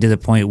just getting to the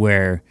point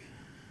where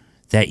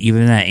that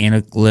even that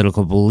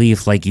analytical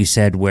belief, like you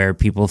said, where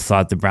people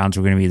thought the Browns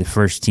were going to be the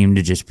first team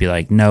to just be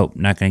like, nope,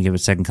 not going to give a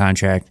second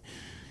contract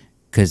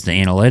because the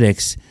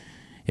analytics,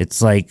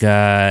 it's like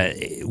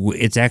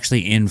it's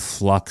actually in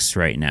flux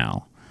right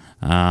now.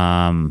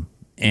 And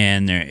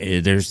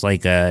there's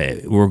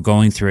we're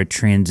going through a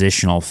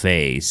transitional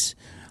phase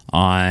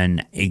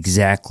on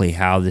exactly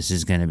how this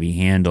is going to be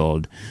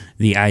handled.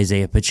 The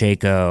Isaiah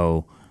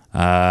Pacheco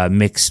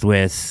mixed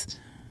with,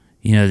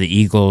 the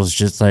Eagles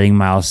just letting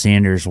Miles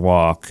Sanders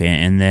walk,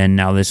 and then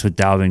now this with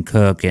Dalvin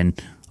Cook and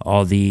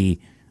all the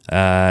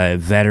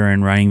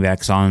veteran running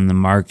backs on the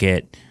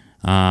market.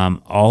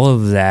 All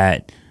of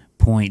that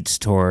points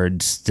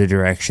towards the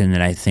direction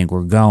that I think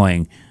we're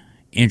going.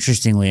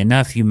 Interestingly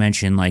enough, you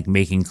mentioned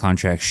making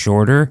contracts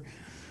shorter,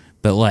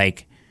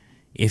 but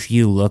if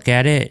you look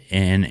at it,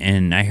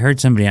 and I heard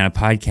somebody on a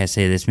podcast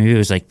say this, maybe it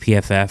was like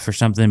PFF or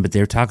something, but they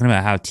were talking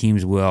about how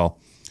teams will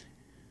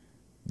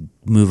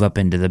move up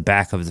into the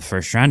back of the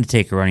first round to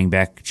take a running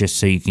back just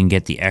so you can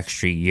get the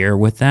extra year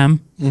with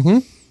them. Mm-hmm.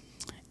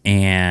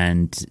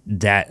 And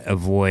that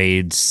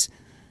avoids,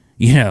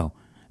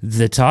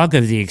 the talk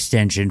of the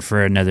extension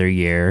for another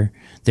year.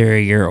 They're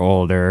a year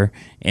older,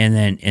 and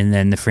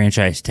then the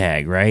franchise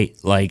tag, right?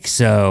 Like,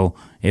 so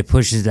it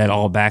pushes that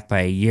all back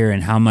by a year.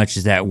 And how much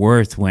is that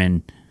worth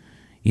when,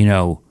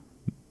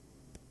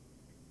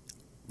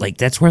 like,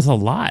 that's worth a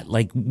lot.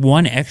 Like,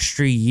 one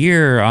extra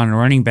year on a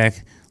running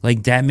back,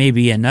 like, that may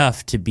be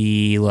enough to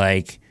be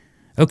like,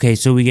 okay,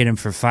 so we get him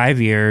for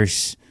 5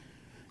 years.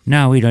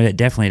 No, we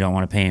definitely don't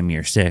want to pay him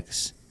year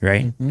 6,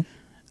 right? Mm-hmm.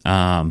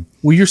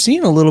 Well, you're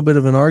seeing a little bit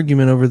of an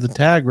argument over the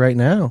tag right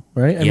now,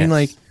 right? I mean,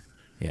 like,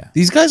 yeah,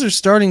 these guys are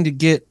starting to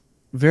get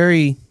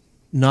very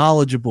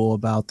knowledgeable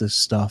about this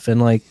stuff,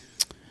 and like,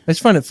 I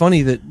just find it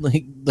funny that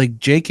like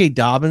J.K.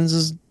 Dobbins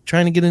is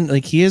trying to get in,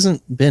 like, he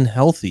hasn't been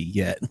healthy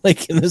yet,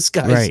 like, and this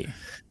guy's right.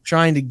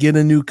 trying to get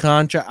a new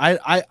contract.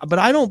 But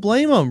I don't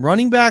blame them.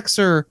 Running backs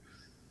are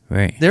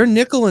right. They're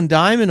nickel and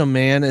diming them,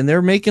 man, and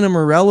they're making them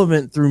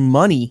irrelevant through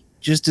money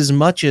just as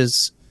much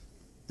as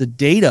the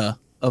data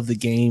of the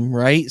game,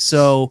 right?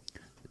 So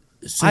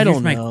I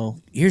don't know.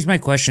 Here's my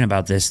question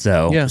about this,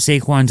 though. Yeah.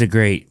 Saquon's a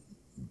great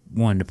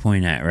one to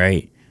point at,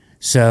 right?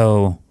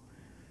 So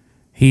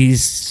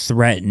he's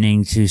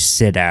threatening to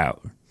sit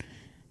out.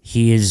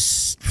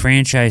 His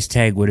franchise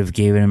tag would have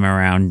given him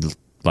around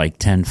like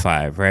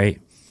 10-5, right?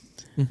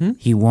 Mm-hmm.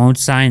 He won't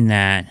sign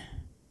that.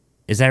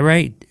 Is that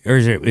right? Or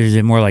is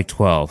it more like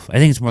 12? I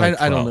think it's more like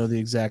 12. I don't know the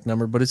exact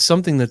number, but it's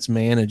something that's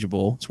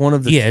manageable. It's one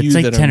of the few it's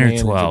like that 10 are or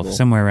 12,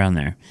 somewhere around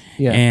there.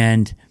 Yeah.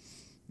 And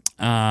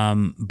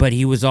but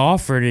he was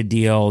offered a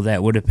deal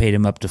that would have paid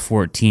him up to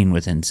 14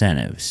 with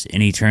incentives,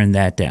 and he turned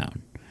that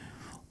down.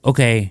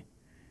 Okay.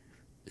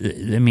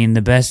 I mean,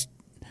 the best,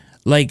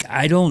 like,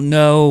 I don't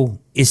know.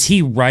 Is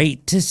he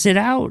right to sit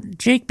out,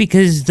 Jake?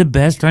 Because the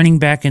best running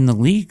back in the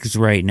leagues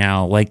right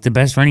now, like the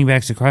best running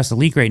backs across the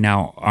league right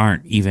now,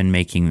 aren't even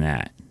making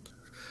that.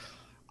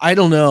 I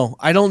don't know.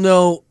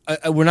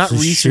 We're not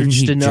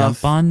researched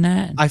enough. Jump on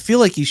that? I feel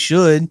like he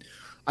should.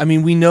 I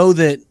mean, we know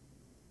that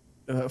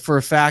for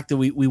a fact that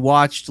we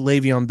watched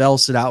Le'Veon Bell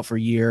sit out for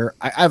a year.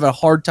 I have a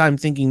hard time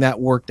thinking that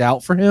worked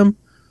out for him.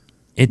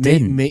 It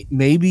didn't.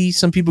 Maybe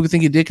some people could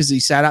think it did because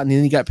he sat out and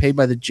then he got paid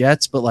by the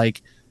Jets, but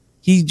like,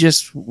 he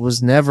just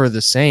was never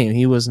the same.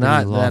 He was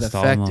not that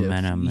effective. All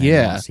momentum.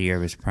 Yeah, lost the year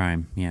of his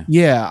prime. Yeah,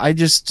 yeah. I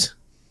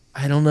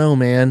don't know,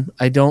 man.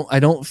 I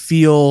don't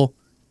feel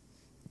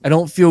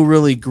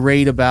really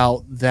great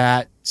about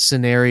that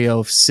scenario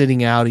of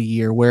sitting out a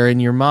year. Where in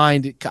your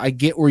mind, I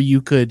get where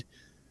you could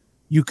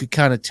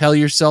kind of tell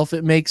yourself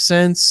it makes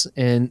sense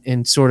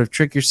and sort of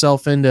trick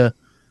yourself into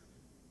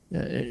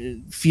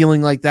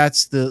feeling like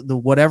that's the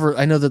whatever.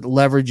 I know that the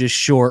leverage is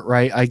short,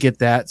 right? I get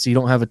that, so you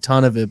don't have a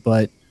ton of it,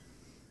 but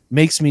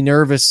makes me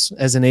nervous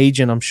as an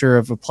agent, I'm sure,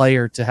 of a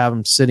player to have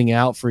him sitting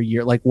out for a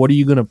year. Like, what are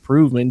you going to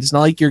prove, man? It's not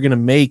like you're going to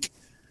make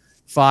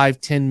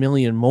 5-10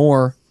 million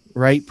more,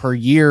 right, per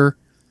year.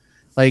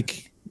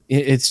 Like,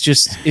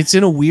 it's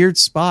in a weird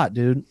spot,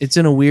 dude. It's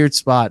in a weird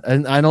spot.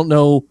 And I don't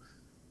know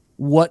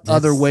what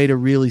other way to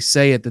really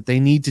say it, that they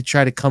need to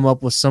try to come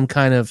up with some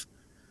kind of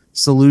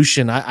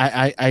solution.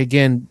 I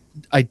again,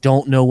 I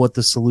don't know what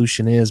the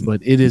solution is,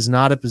 but it is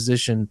not a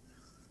position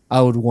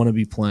I would want to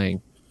be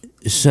playing.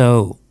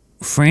 So,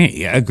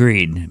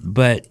 agreed,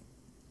 but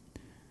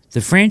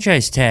the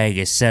franchise tag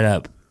is set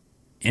up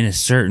in a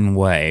certain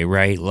way,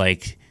 right?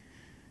 Like,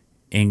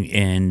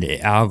 in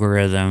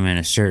algorithm in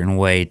a certain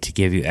way to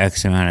give you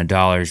X amount of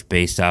dollars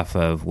based off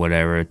of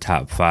whatever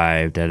top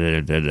 5,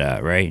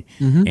 right?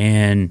 Mm-hmm.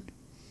 And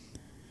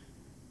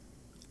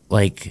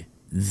like,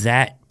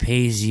 that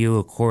pays you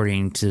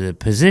according to the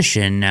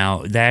position.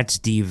 Now, that's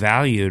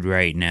devalued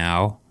right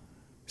now,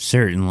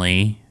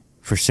 certainly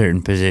for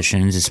certain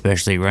positions,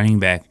 especially running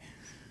back.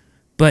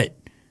 But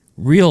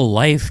real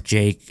life,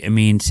 Jake, I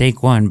mean,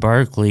 Saquon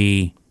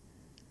Barkley,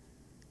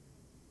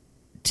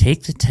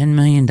 take the $10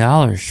 million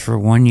for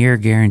 1 year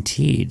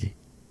guaranteed.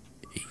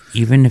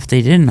 Even if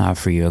they didn't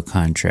offer you a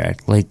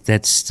contract, like,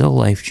 that's still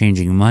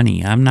life-changing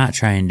money. I'm not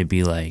trying to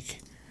be like,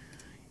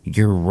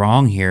 you're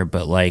wrong here,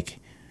 but like,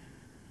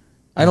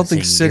 I don't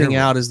think sitting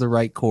out is the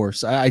right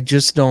course. I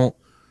just don't.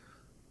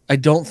 I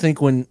don't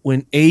think when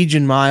age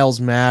and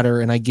miles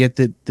matter, and I get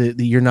that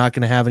you're not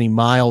going to have any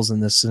miles in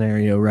this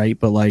scenario, right?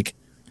 But like,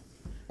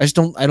 I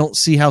don't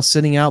see how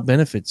sitting out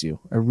benefits you.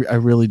 I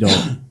really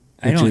don't.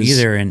 I don't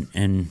either.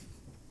 And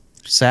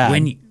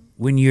sad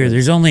when you're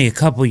there's only a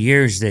couple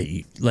years that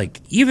you,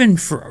 like, even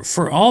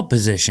for all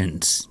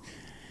positions,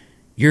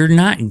 you're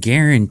not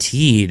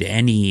guaranteed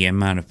any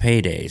amount of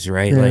paydays,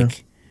 right? Yeah.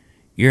 Like,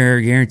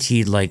 you're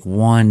guaranteed like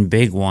one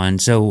big one.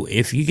 So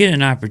if you get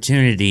an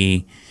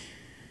opportunity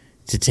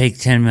to take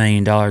 $10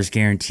 million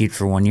guaranteed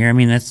for 1 year, I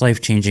mean, that's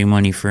life-changing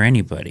money for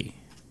anybody.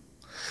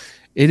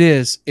 It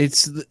is. It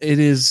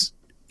is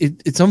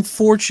it's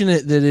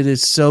unfortunate that it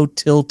is so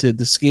tilted.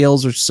 The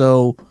scales are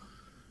so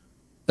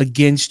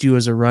against you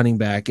as a running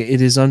back.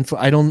 It is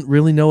I don't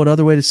really know what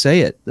other way to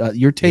say it.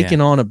 You're taking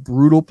on a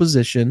brutal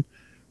position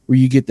where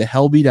you get the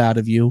hell beat out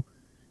of you.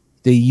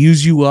 They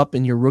use you up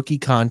in your rookie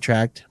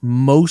contract.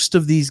 Most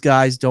of these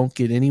guys don't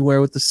get anywhere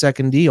with the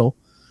second deal.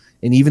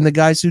 And even the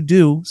guys who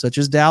do, such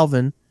as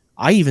Dalvin,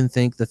 I even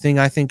think the thing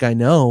I think I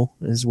know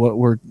is what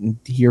we're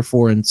here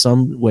for in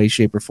some way,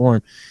 shape, or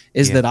form,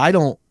 is that I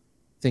don't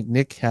think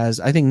Nick has.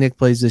 I think Nick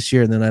plays this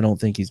year, and then I don't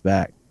think he's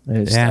back.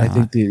 I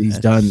think that he's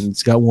done.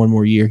 He's got one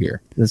more year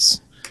here.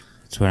 That's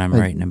what I'm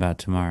writing about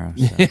tomorrow.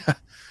 So. Yeah,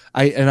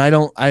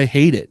 I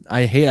hate it.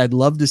 I'd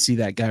love to see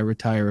that guy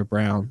retire a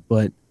Brown,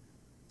 but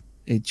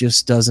it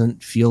just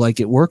doesn't feel like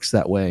it works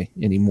that way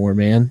anymore,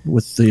 man.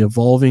 With the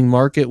evolving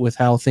market, with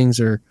how things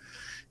are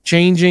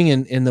changing,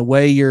 and the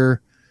way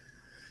you're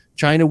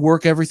trying to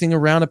work everything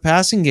around a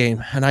passing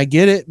game. And I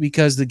get it,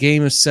 because the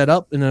game is set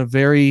up in a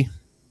very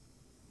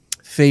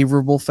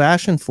favorable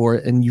fashion for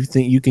it. And you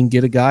think you can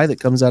get a guy that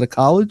comes out of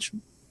college,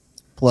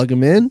 plug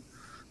him in,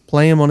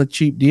 play him on a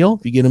cheap deal.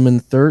 If you get him in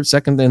the third,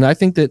 second, and I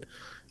think that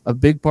a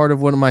big part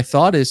of what my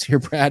thought is here,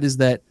 Brad, is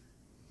that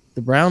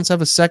the Browns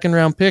have a second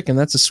round pick, and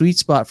that's a sweet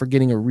spot for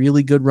getting a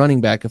really good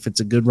running back if it's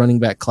a good running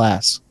back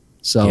class.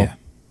 So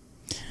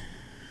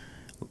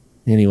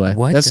anyway,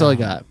 that's all I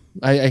got.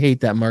 I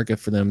hate that market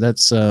for them.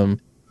 That's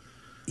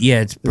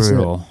it's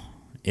brutal.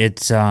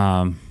 It's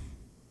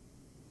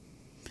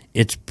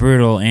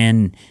brutal,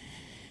 and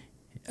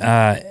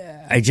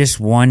I just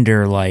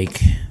wonder,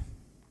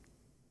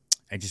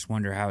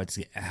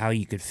 how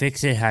you could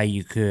fix it, how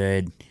you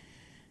could.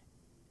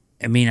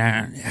 I mean,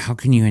 how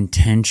can you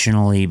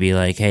intentionally be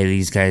like, hey,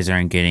 these guys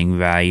aren't getting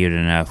valued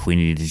enough, we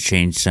need to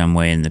change some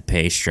way in the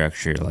pay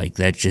structure? Like,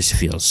 that just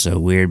feels so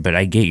weird. But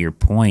I get your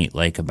point,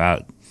 like,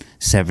 about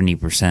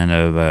 70%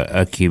 of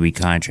a QB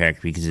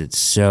contract, because it's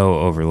so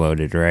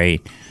overloaded,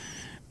 right?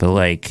 But,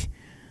 like,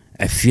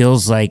 it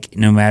feels like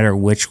no matter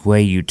which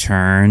way you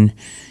turn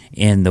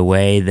in the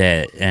way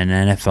that an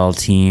NFL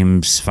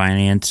team's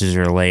finances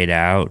are laid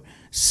out,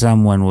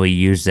 someone will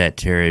use that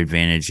to their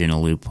advantage in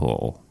a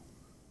loophole.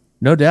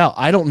 No doubt.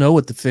 I don't know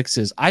what the fix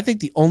is. I think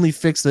the only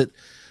fix that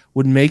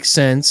would make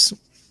sense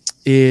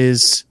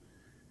is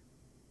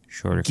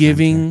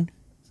giving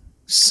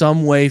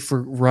some way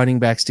for running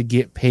backs to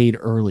get paid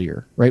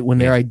earlier, right? When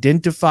they're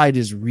identified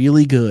as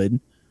really good,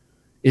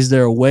 is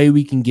there a way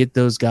we can get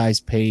those guys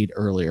paid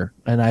earlier?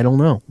 And I don't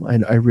know.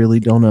 I really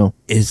don't know.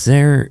 Is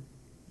there,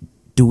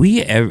 does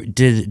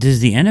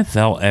the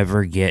NFL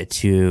ever get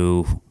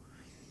to,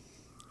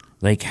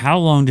 like, how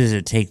long does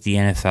it take the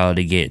NFL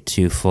to get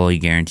to fully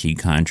guaranteed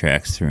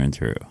contracts through and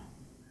through?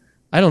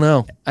 I don't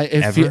know.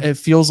 It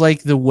feels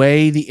like the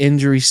way the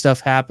injury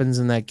stuff happens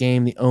in that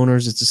game, the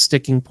owners, it's a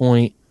sticking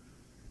point.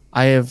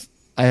 I have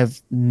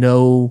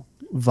no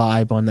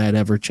vibe on that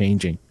ever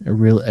changing. I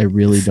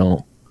really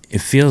don't.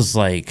 It feels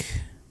like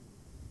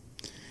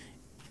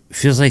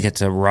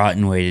it's a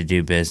rotten way to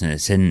do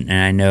business, and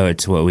I know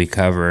it's what we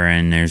cover,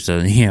 and there's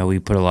we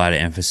put a lot of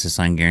emphasis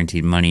on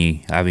guaranteed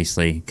money,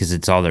 obviously, because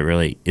it's all that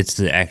really, it's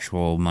the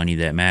actual money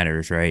that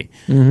matters, right?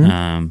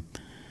 Mm-hmm.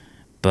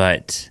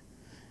 But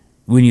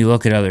when you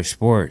look at other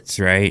sports,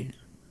 right?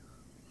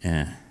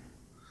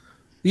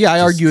 Yeah,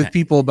 I argue with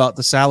people about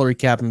the salary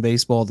cap in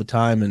baseball all the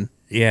time, and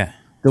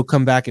they'll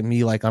come back at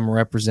me like I'm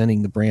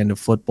representing the brand of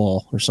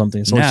football or something.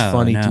 It's always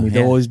funny to me.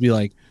 They'll always be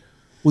like,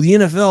 well, the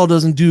NFL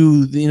doesn't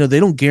do, they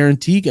don't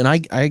guarantee. And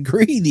I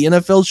agree. The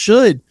NFL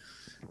should.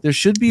 There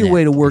should be a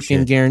way to work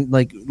in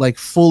like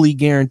fully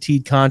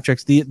guaranteed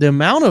contracts. The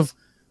amount of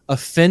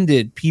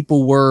offended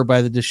people were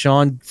by the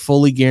Deshaun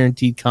fully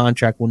guaranteed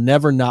contract will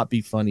never not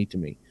be funny to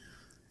me.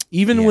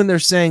 Even when they're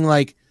saying,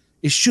 like,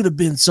 it should have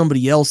been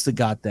somebody else that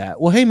got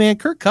that. Well, hey, man,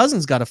 Kirk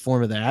Cousins got a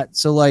form of that.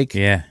 So, like,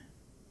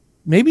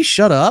 maybe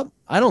shut up.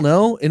 I don't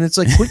know. And it's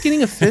like, quit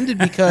getting offended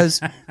because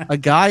a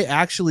guy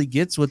actually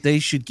gets what they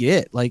should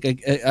get.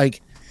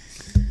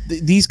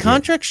 These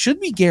contracts should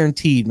be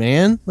guaranteed,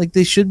 man. Like,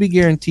 they should be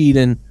guaranteed.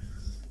 And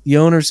the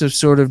owners have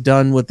sort of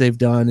done what they've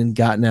done and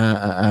gotten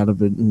out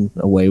of it and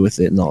away with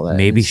it and all that.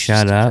 Maybe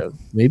shut up.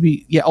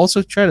 Maybe,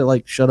 also try to,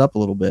 like, shut up a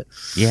little bit.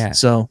 Yeah.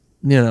 So,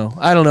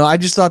 I don't know. I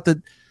just thought that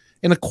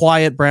in a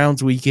quiet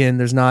Browns weekend,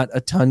 there's not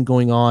a ton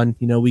going on.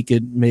 We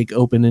could make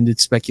open-ended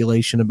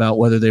speculation about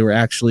whether they were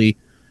actually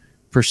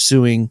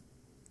pursuing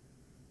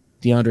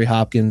DeAndre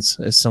Hopkins,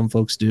 as some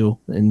folks do,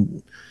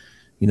 and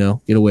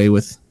get away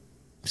with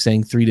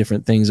saying three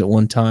different things at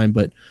one time.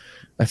 But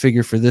I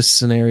figure for this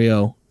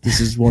scenario, this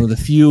is one of the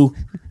few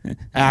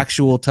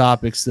actual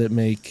topics that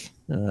make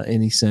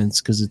any sense,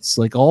 because it's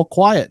like all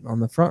quiet on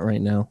the front right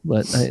now.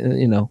 But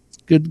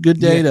good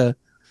day to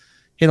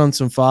hit on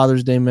some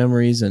Father's Day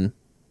memories and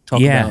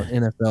talk about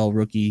NFL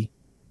rookie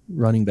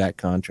running back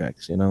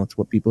contracts. It's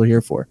what people are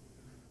here for.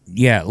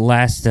 Yeah,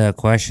 last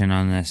question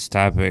on this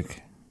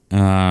topic.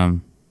 So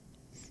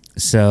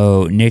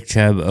Nick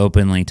Chubb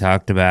openly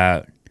talked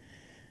about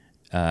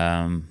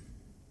Kareem.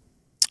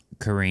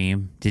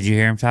 Did you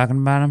hear him talking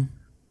about him?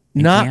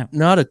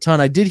 Not a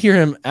ton. I did hear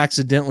him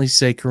accidentally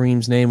say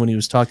Kareem's name when he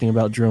was talking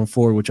about Jerome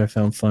Ford, which I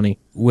found funny.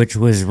 Which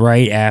was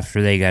right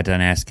after they got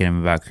done asking him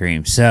about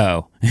Kareem.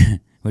 So,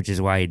 which is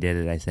why he did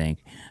it, I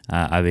think.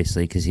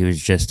 Obviously, because he was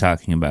just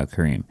talking about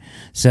Kareem.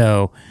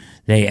 So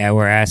they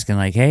were asking,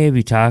 like, hey, have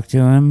you talked to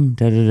him?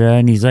 Da-da-da.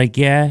 And he's like,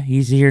 yeah,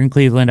 he's here in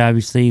Cleveland.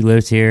 Obviously, he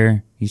lives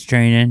here. He's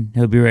training.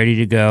 He'll be ready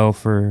to go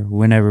for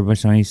whenever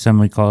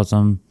somebody calls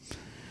him.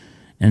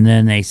 And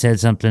then they said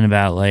something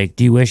about, like,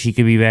 do you wish he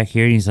could be back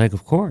here? And he's like,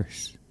 of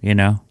course,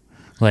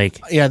 like,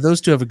 yeah, those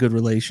two have a good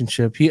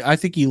relationship. I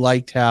think he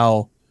liked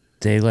how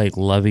they like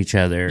love each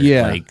other.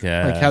 Yeah, like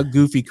how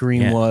goofy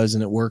Kareem was,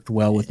 and it worked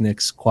well with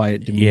Nick's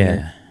quiet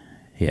demeanor.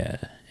 Yeah,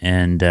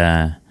 and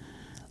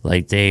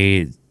like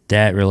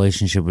that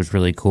relationship was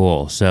really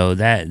cool. So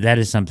that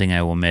is something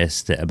I will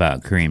miss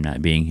about Kareem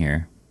not being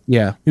here.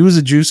 Yeah, he was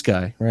a juice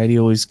guy, right? He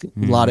always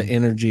a lot of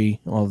energy,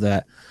 all of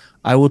that.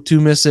 I will too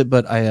miss it,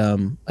 but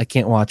I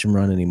can't watch him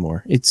run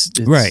anymore. It's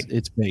right.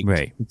 It's baked.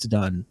 Right. It's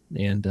done.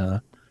 And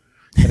got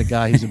a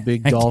guy who's a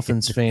big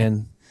Dolphins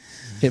fan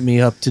hit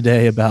me up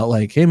today about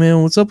like, hey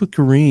man, what's up with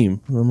Kareem?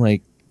 And I'm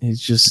like, it's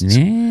just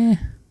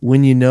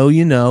when you know,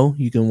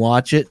 you can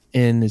watch it,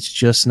 and it's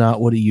just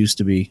not what it used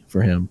to be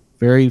for him.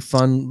 Very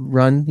fun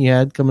run he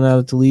had coming out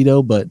of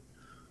Toledo, but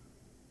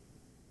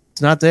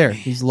it's not there.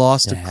 He's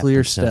lost a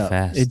clear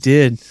step. It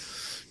did.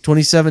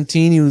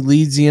 2017, he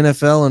leads the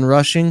NFL in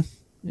rushing.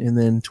 And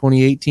then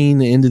 2018,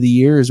 the end of the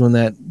year, is when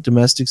that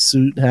domestic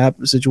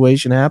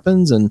situation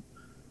happens, and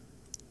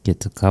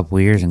gets a couple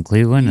years in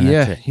Cleveland. And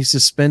that's it. He's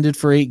suspended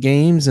for 8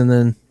 games, and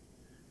then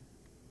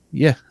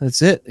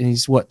that's it. And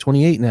he's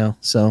 28 now.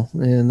 So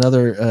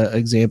another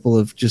example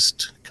of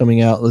just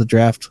coming out of the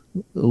draft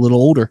a little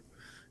older.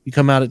 You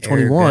come out at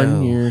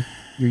 21, you're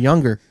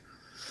younger.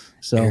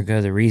 So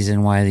ergo, the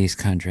reason why these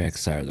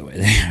contracts are the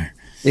way they are.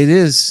 It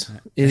is.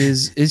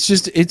 It's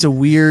just. It's a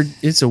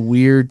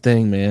weird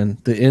thing, man.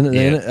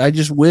 I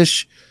just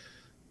wish.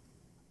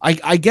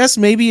 I guess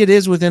maybe it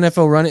is with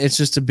NFL running. It's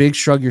just a big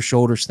shrug your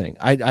shoulders thing.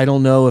 I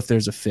don't know if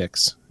there's a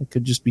fix. I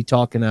could just be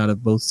talking out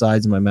of both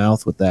sides of my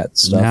mouth with that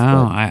stuff.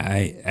 No,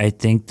 I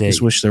think that. I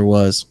just wish there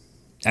was.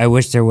 I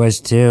wish there was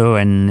too.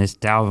 And this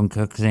Dalvin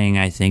Cook thing,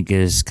 I think,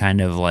 is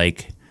kind of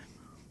like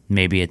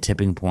maybe a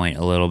tipping point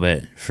a little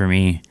bit for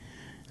me.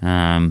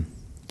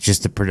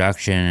 Just the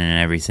production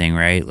and everything,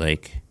 right?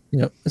 Like,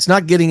 it's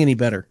not getting any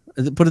better.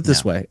 Put it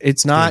this way: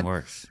 it's not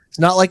worse. It's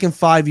not like in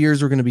 5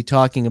 years we're going to be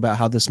talking about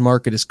how this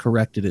market has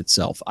corrected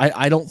itself.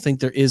 I don't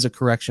think there is a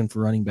correction for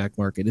running back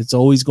market. It's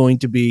always going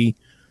to be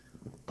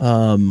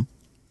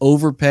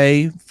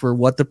overpay for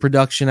what the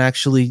production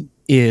actually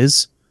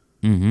is,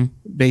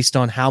 based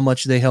on how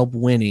much they help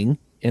winning.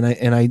 And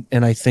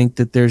I think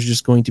that there's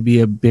just going to be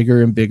a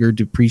bigger and bigger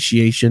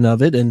depreciation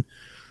of it. And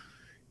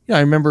I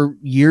remember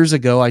years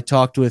ago I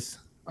talked with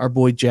our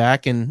boy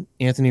Jack, and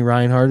Anthony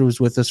Reinhardt, who was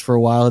with us for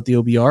a while at the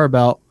OBR,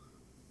 about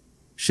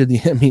do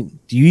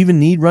you even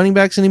need running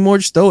backs anymore?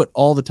 Just throw it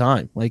all the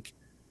time. Like,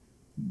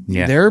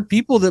 there are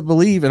people that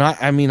believe, and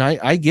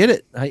I get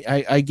it.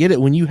 I get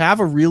it. When you have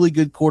a really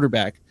good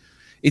quarterback,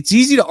 it's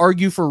easy to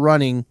argue for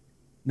running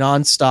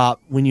nonstop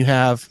when you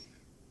have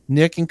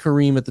Nick and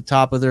Kareem at the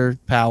top of their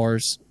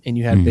powers, and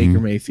you have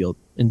Baker Mayfield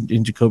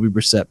and Jacoby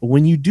Brissett. But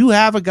when you do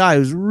have a guy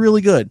who's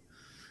really good,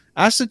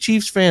 ask the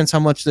Chiefs fans how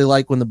much they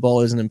like when the ball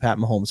isn't in Pat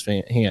Mahomes'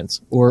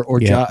 hands or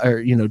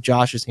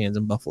Josh's hands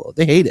in Buffalo.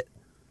 They hate it,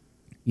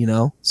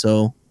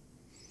 So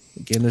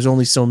again, there's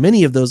only so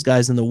many of those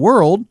guys in the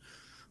world.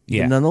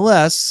 Yeah. But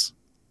nonetheless,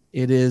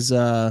 it is.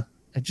 I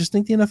just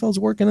think the NFL is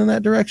working in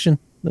that direction.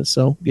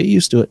 So get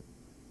used to it.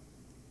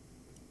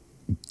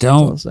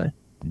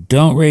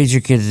 Don't raise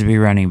your kids to be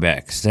running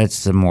backs.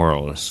 That's the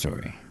moral of the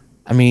story.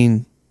 I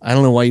don't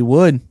know why you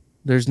would.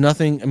 There's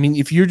nothing.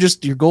 If you're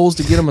just your goal is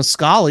to get them a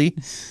Scully,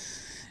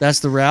 that's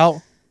the route.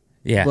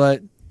 Yeah.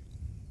 But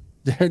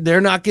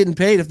they're not getting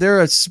paid if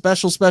they're a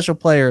special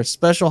player, a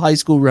special high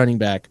school running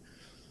back,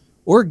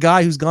 or a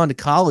guy who's gone to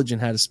college and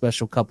had a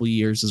special couple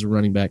years as a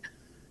running back.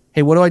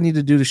 Hey, what do I need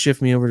to do to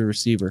shift me over to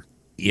receiver?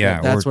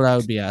 Yeah, that's what I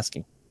would be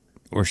asking.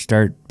 Or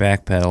start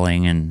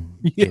backpedaling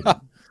and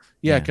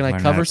Can I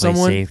cover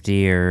someone?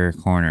 Safety or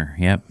corner?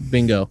 Yep.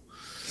 Bingo.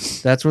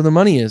 That's where the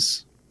money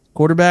is.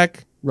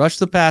 Quarterback, rush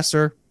the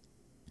passer,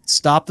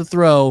 stop the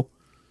throw,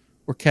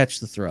 or catch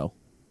the throw.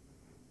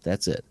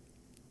 That's it.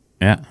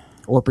 Yeah.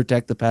 Or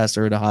protect the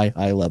passer at a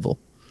high level.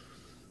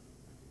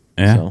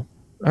 Yeah. So,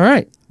 all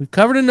right. We've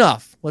covered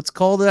enough. Let's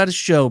call that a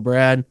show,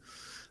 Brad.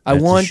 I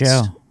want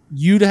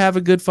you to have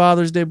a good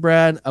Father's Day,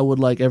 Brad. I would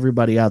like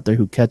everybody out there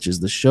who catches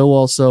the show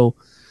also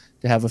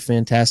to have a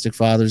fantastic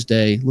Father's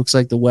Day. Looks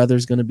like the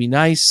weather's going to be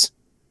nice.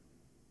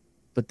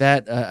 But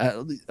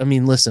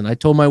listen, I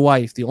told my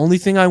wife the only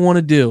thing I want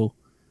to do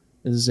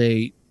is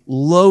a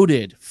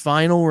loaded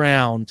final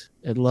round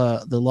at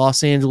the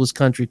Los Angeles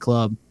Country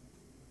Club.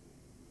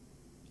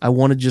 I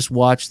want to just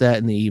watch that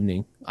in the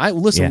evening.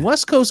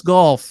 West Coast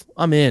golf,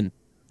 I'm in.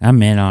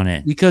 I'm in on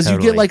it. Because you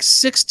get like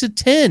 6 to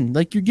 10.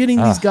 Like you're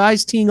getting these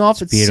guys teeing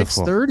off at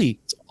 6:30.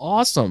 It's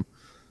awesome.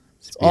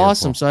 It's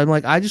awesome. So I'm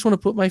like, I just want to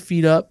put my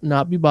feet up,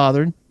 not be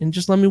bothered, and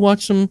just let me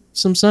watch some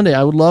Sunday.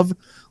 I would love,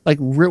 like,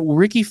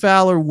 Ricky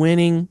Fowler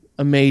winning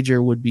a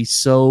major would be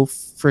so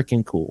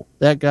freaking cool.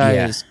 That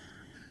guy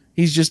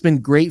he's just been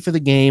great for the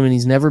game, and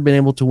he's never been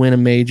able to win a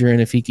major. And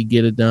if he could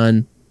get it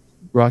done,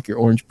 rock your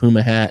orange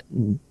Puma hat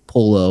and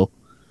polo.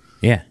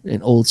 Yeah.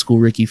 In old school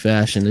Ricky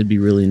fashion, it'd be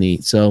really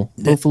neat. So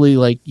hopefully,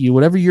 like,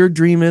 whatever your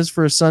dream is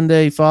for a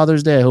Sunday,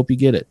 Father's Day, I hope you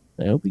get it.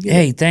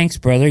 Hey, thanks,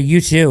 brother.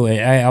 You too.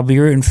 I'll be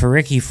rooting for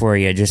Ricky for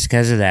you just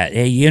because of that.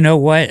 Hey, you know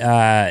what?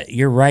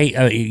 You're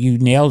right. You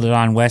nailed it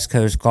on West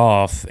Coast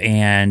golf,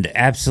 and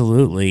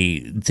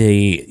absolutely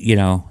the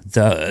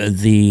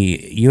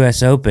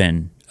U.S.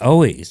 Open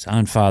always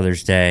on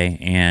Father's Day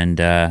and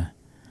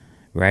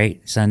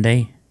right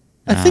Sunday.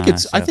 I think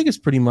it's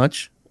pretty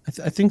much.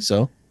 I think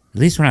so. At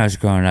least when I was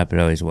growing up, it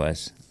always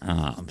was.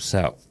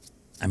 So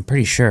I'm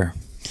pretty sure,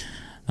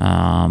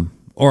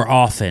 or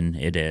often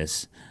it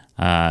is.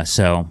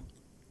 So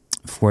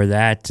for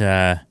that,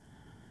 I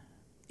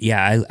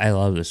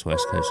love this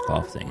West Coast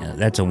golf thing.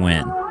 That's a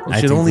win.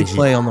 It should only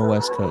play on the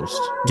West Coast.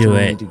 Do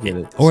it,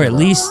 or at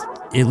least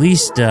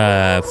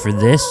for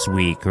this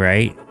week,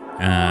 right?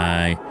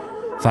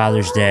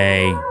 Father's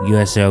Day,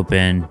 U.S.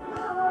 Open,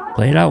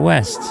 play it out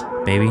west,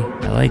 baby.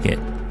 I like it.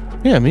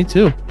 Yeah, me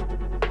too.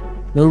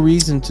 No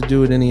reason to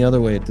do it any other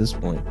way at this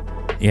point.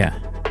 Yeah.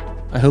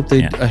 I hope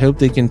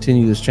they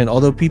continue this trend.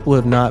 Although people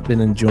have not been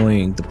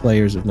enjoying, the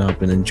players have not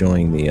been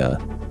enjoying the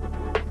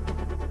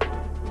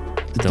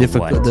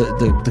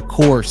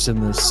course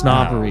and the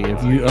snobbery.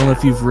 I don't know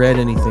if you've read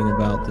anything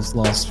about this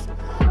Los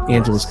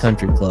Angeles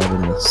Country Club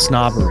and the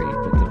snobbery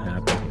that can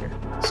happen here.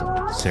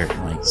 So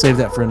certainly save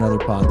that for another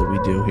pod that we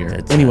do here.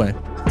 Anyway,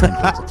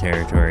 the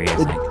territory. I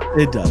think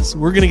it does.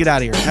 We're gonna get out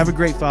of here. Have a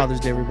great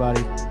Father's Day,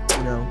 everybody.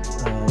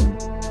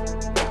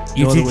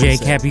 You too,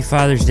 Jake. Happy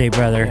Father's Day,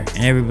 brother,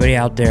 and everybody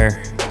out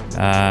there.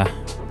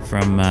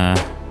 From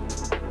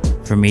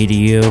me to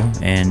you,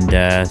 and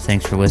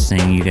thanks for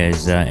listening, you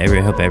guys. I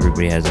hope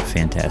everybody has a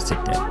fantastic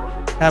day.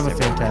 Have a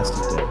fantastic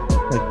day,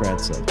 like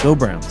Brad said. Go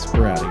Browns.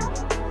 We're out of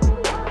here.